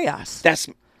comes chaos.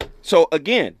 So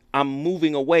again, I'm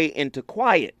moving away into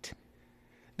quiet.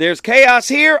 There's chaos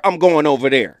here, I'm going over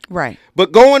there. Right.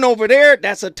 But going over there,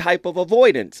 that's a type of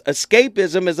avoidance.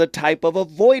 Escapism is a type of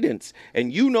avoidance.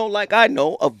 And you know, like I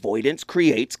know, avoidance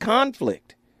creates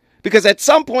conflict. Because at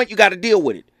some point, you got to deal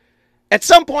with it. At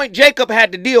some point, Jacob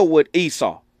had to deal with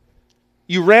Esau.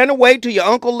 You ran away to your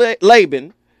uncle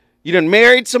Laban. You done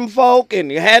married some folk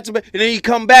and you had some, and then you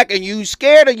come back and you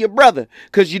scared of your brother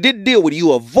because you didn't deal with it.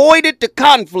 You avoided the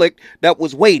conflict that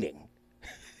was waiting.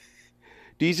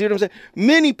 Do you see what I'm saying?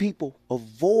 Many people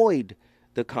avoid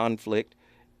the conflict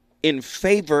in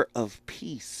favor of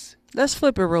peace. Let's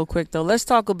flip it real quick, though. Let's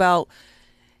talk about...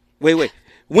 Wait.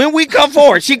 When we come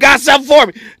forward, she got something for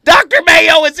me. Dr.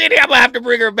 Mayo is in here. I'm going to have to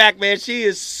bring her back, man. She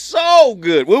is so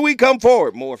good. When we come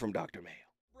forward, more from Dr. Mayo.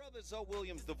 Brother Zoe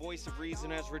Williams, the voice of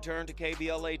reason, has returned to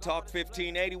KBLA Talk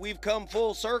 1580. We've come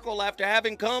full circle after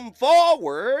having come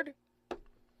forward.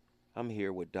 I'm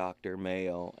here with Dr.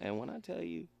 Mayo. And when I tell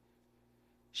you,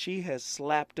 she has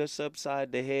slapped us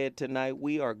upside the head tonight.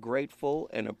 We are grateful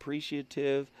and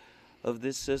appreciative of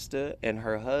this sister and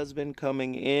her husband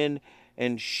coming in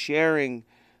and sharing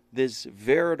this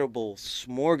veritable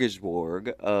smorgasbord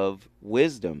of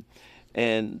wisdom.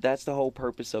 And that's the whole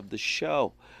purpose of the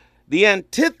show. The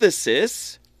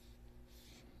antithesis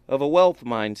of a wealth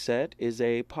mindset is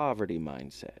a poverty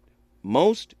mindset.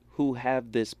 Most who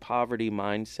have this poverty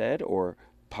mindset or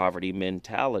poverty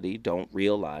mentality don't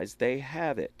realize they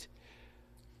have it.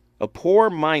 A poor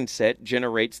mindset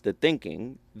generates the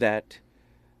thinking that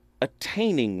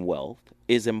attaining wealth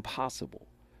is impossible,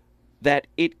 that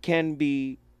it can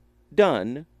be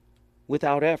done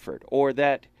without effort, or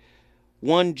that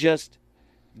one just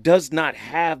does not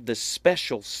have the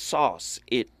special sauce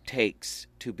it takes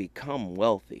to become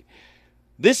wealthy.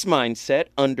 This mindset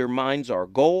undermines our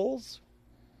goals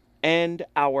and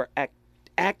our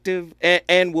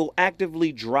and will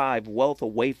actively drive wealth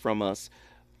away from us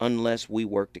unless we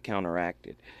work to counteract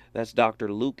it. That's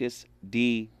Dr. Lucas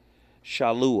D.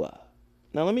 Shalua.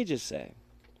 Now let me just say,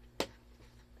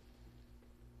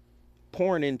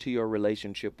 pouring into your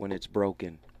relationship when it's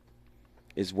broken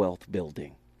is wealth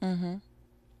building. Mm-hmm.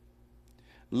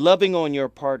 Loving on your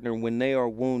partner when they are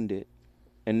wounded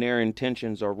and their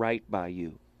intentions are right by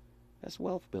you, that's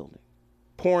wealth building.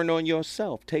 Pouring on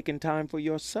yourself, taking time for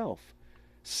yourself.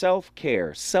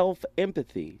 Self-care,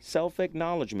 self-empathy,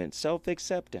 self-acknowledgement,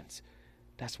 self-acceptance.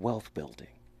 That's wealth building.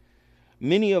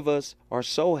 Many of us are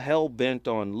so hell-bent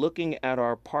on looking at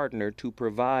our partner to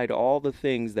provide all the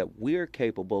things that we're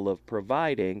capable of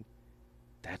providing.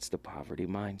 That's the poverty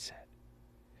mindset.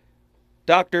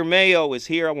 Dr. Mayo is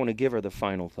here. I want to give her the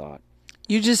final thought.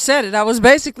 You just said it. I was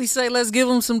basically saying let's give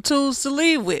them some tools to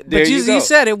leave with. There But you go. you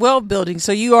said it, wealth building.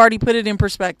 So you already put it in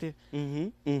perspective.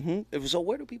 So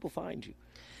where do people find you?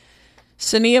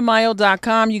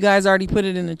 SaniaMayo.com. You guys already put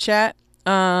it in the chat.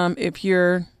 If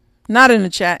you're not in the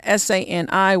chat,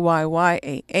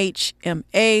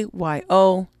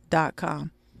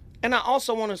 SaniYayHMAYO.com. And I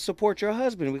also want to support your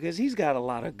husband because he's got a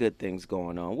lot of good things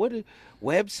going on. What are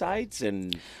websites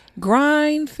and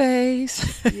Grind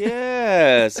face.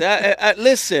 yes,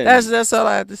 listen. That's all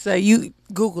I have to say. You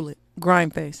Google it.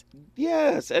 Grind face.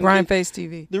 Yes, and Grind face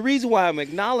TV. The reason why I'm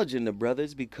acknowledging the brother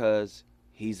is because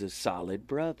he's a solid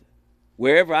brother.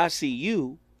 Wherever I see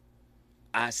you,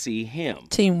 I see him.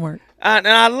 Teamwork. And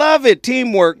I love it.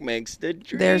 Teamwork makes the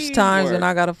dream There's times work. when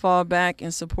I got to fall back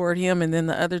and support him, and then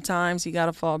the other times he got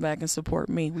to fall back and support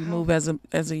me. We move as a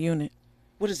unit.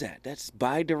 What is that? That's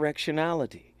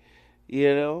bidirectionality.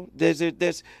 You know,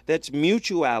 that's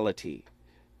mutuality.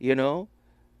 You know,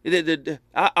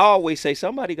 I always say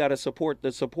somebody got to support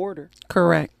the supporter.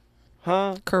 Correct.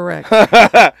 Huh? Correct.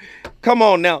 Come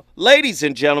on now. Ladies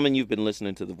and gentlemen, you've been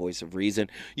listening to The Voice of Reason.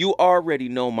 You already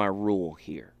know my rule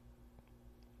here.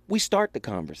 We start the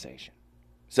conversation.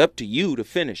 It's up to you to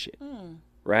finish it.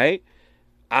 Right?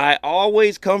 I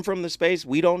always come from the space,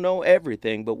 we don't know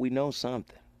everything, but we know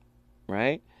something.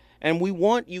 Right? And we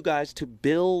want you guys to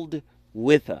build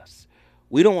with us.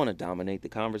 We don't want to dominate the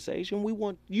conversation. We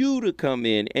want you to come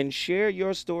in and share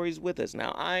your stories with us.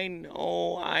 Now, I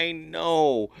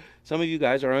know some of you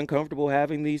guys are uncomfortable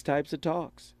having these types of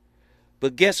talks.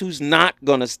 But guess who's not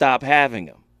going to stop having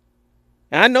them?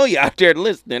 And I know you're out there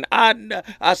listening.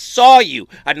 I saw you.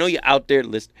 I know you're out there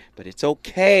listening. But it's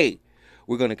okay.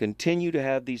 We're going to continue to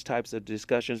have these types of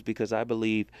discussions because I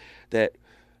believe that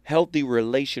healthy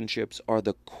relationships are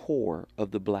the core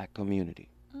of the black community.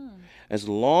 As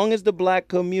long as the black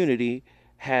community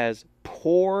has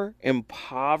poor,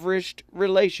 impoverished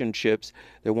relationships,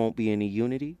 there won't be any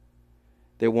unity.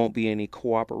 There won't be any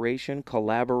cooperation,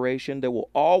 collaboration. There will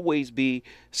always be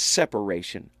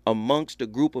separation amongst a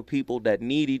group of people that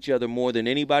need each other more than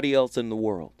anybody else in the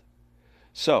world.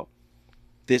 So,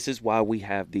 this is why we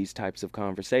have these types of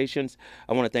conversations.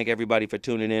 I want to thank everybody for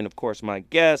tuning in. Of course, my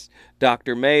guest,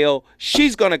 Dr. Mayo.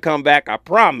 She's going to come back, I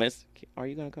promise. Are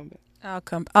you going to come back? I'll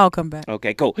come back.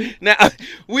 Okay, cool. Now,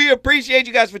 we appreciate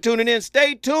you guys for tuning in.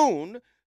 Stay tuned.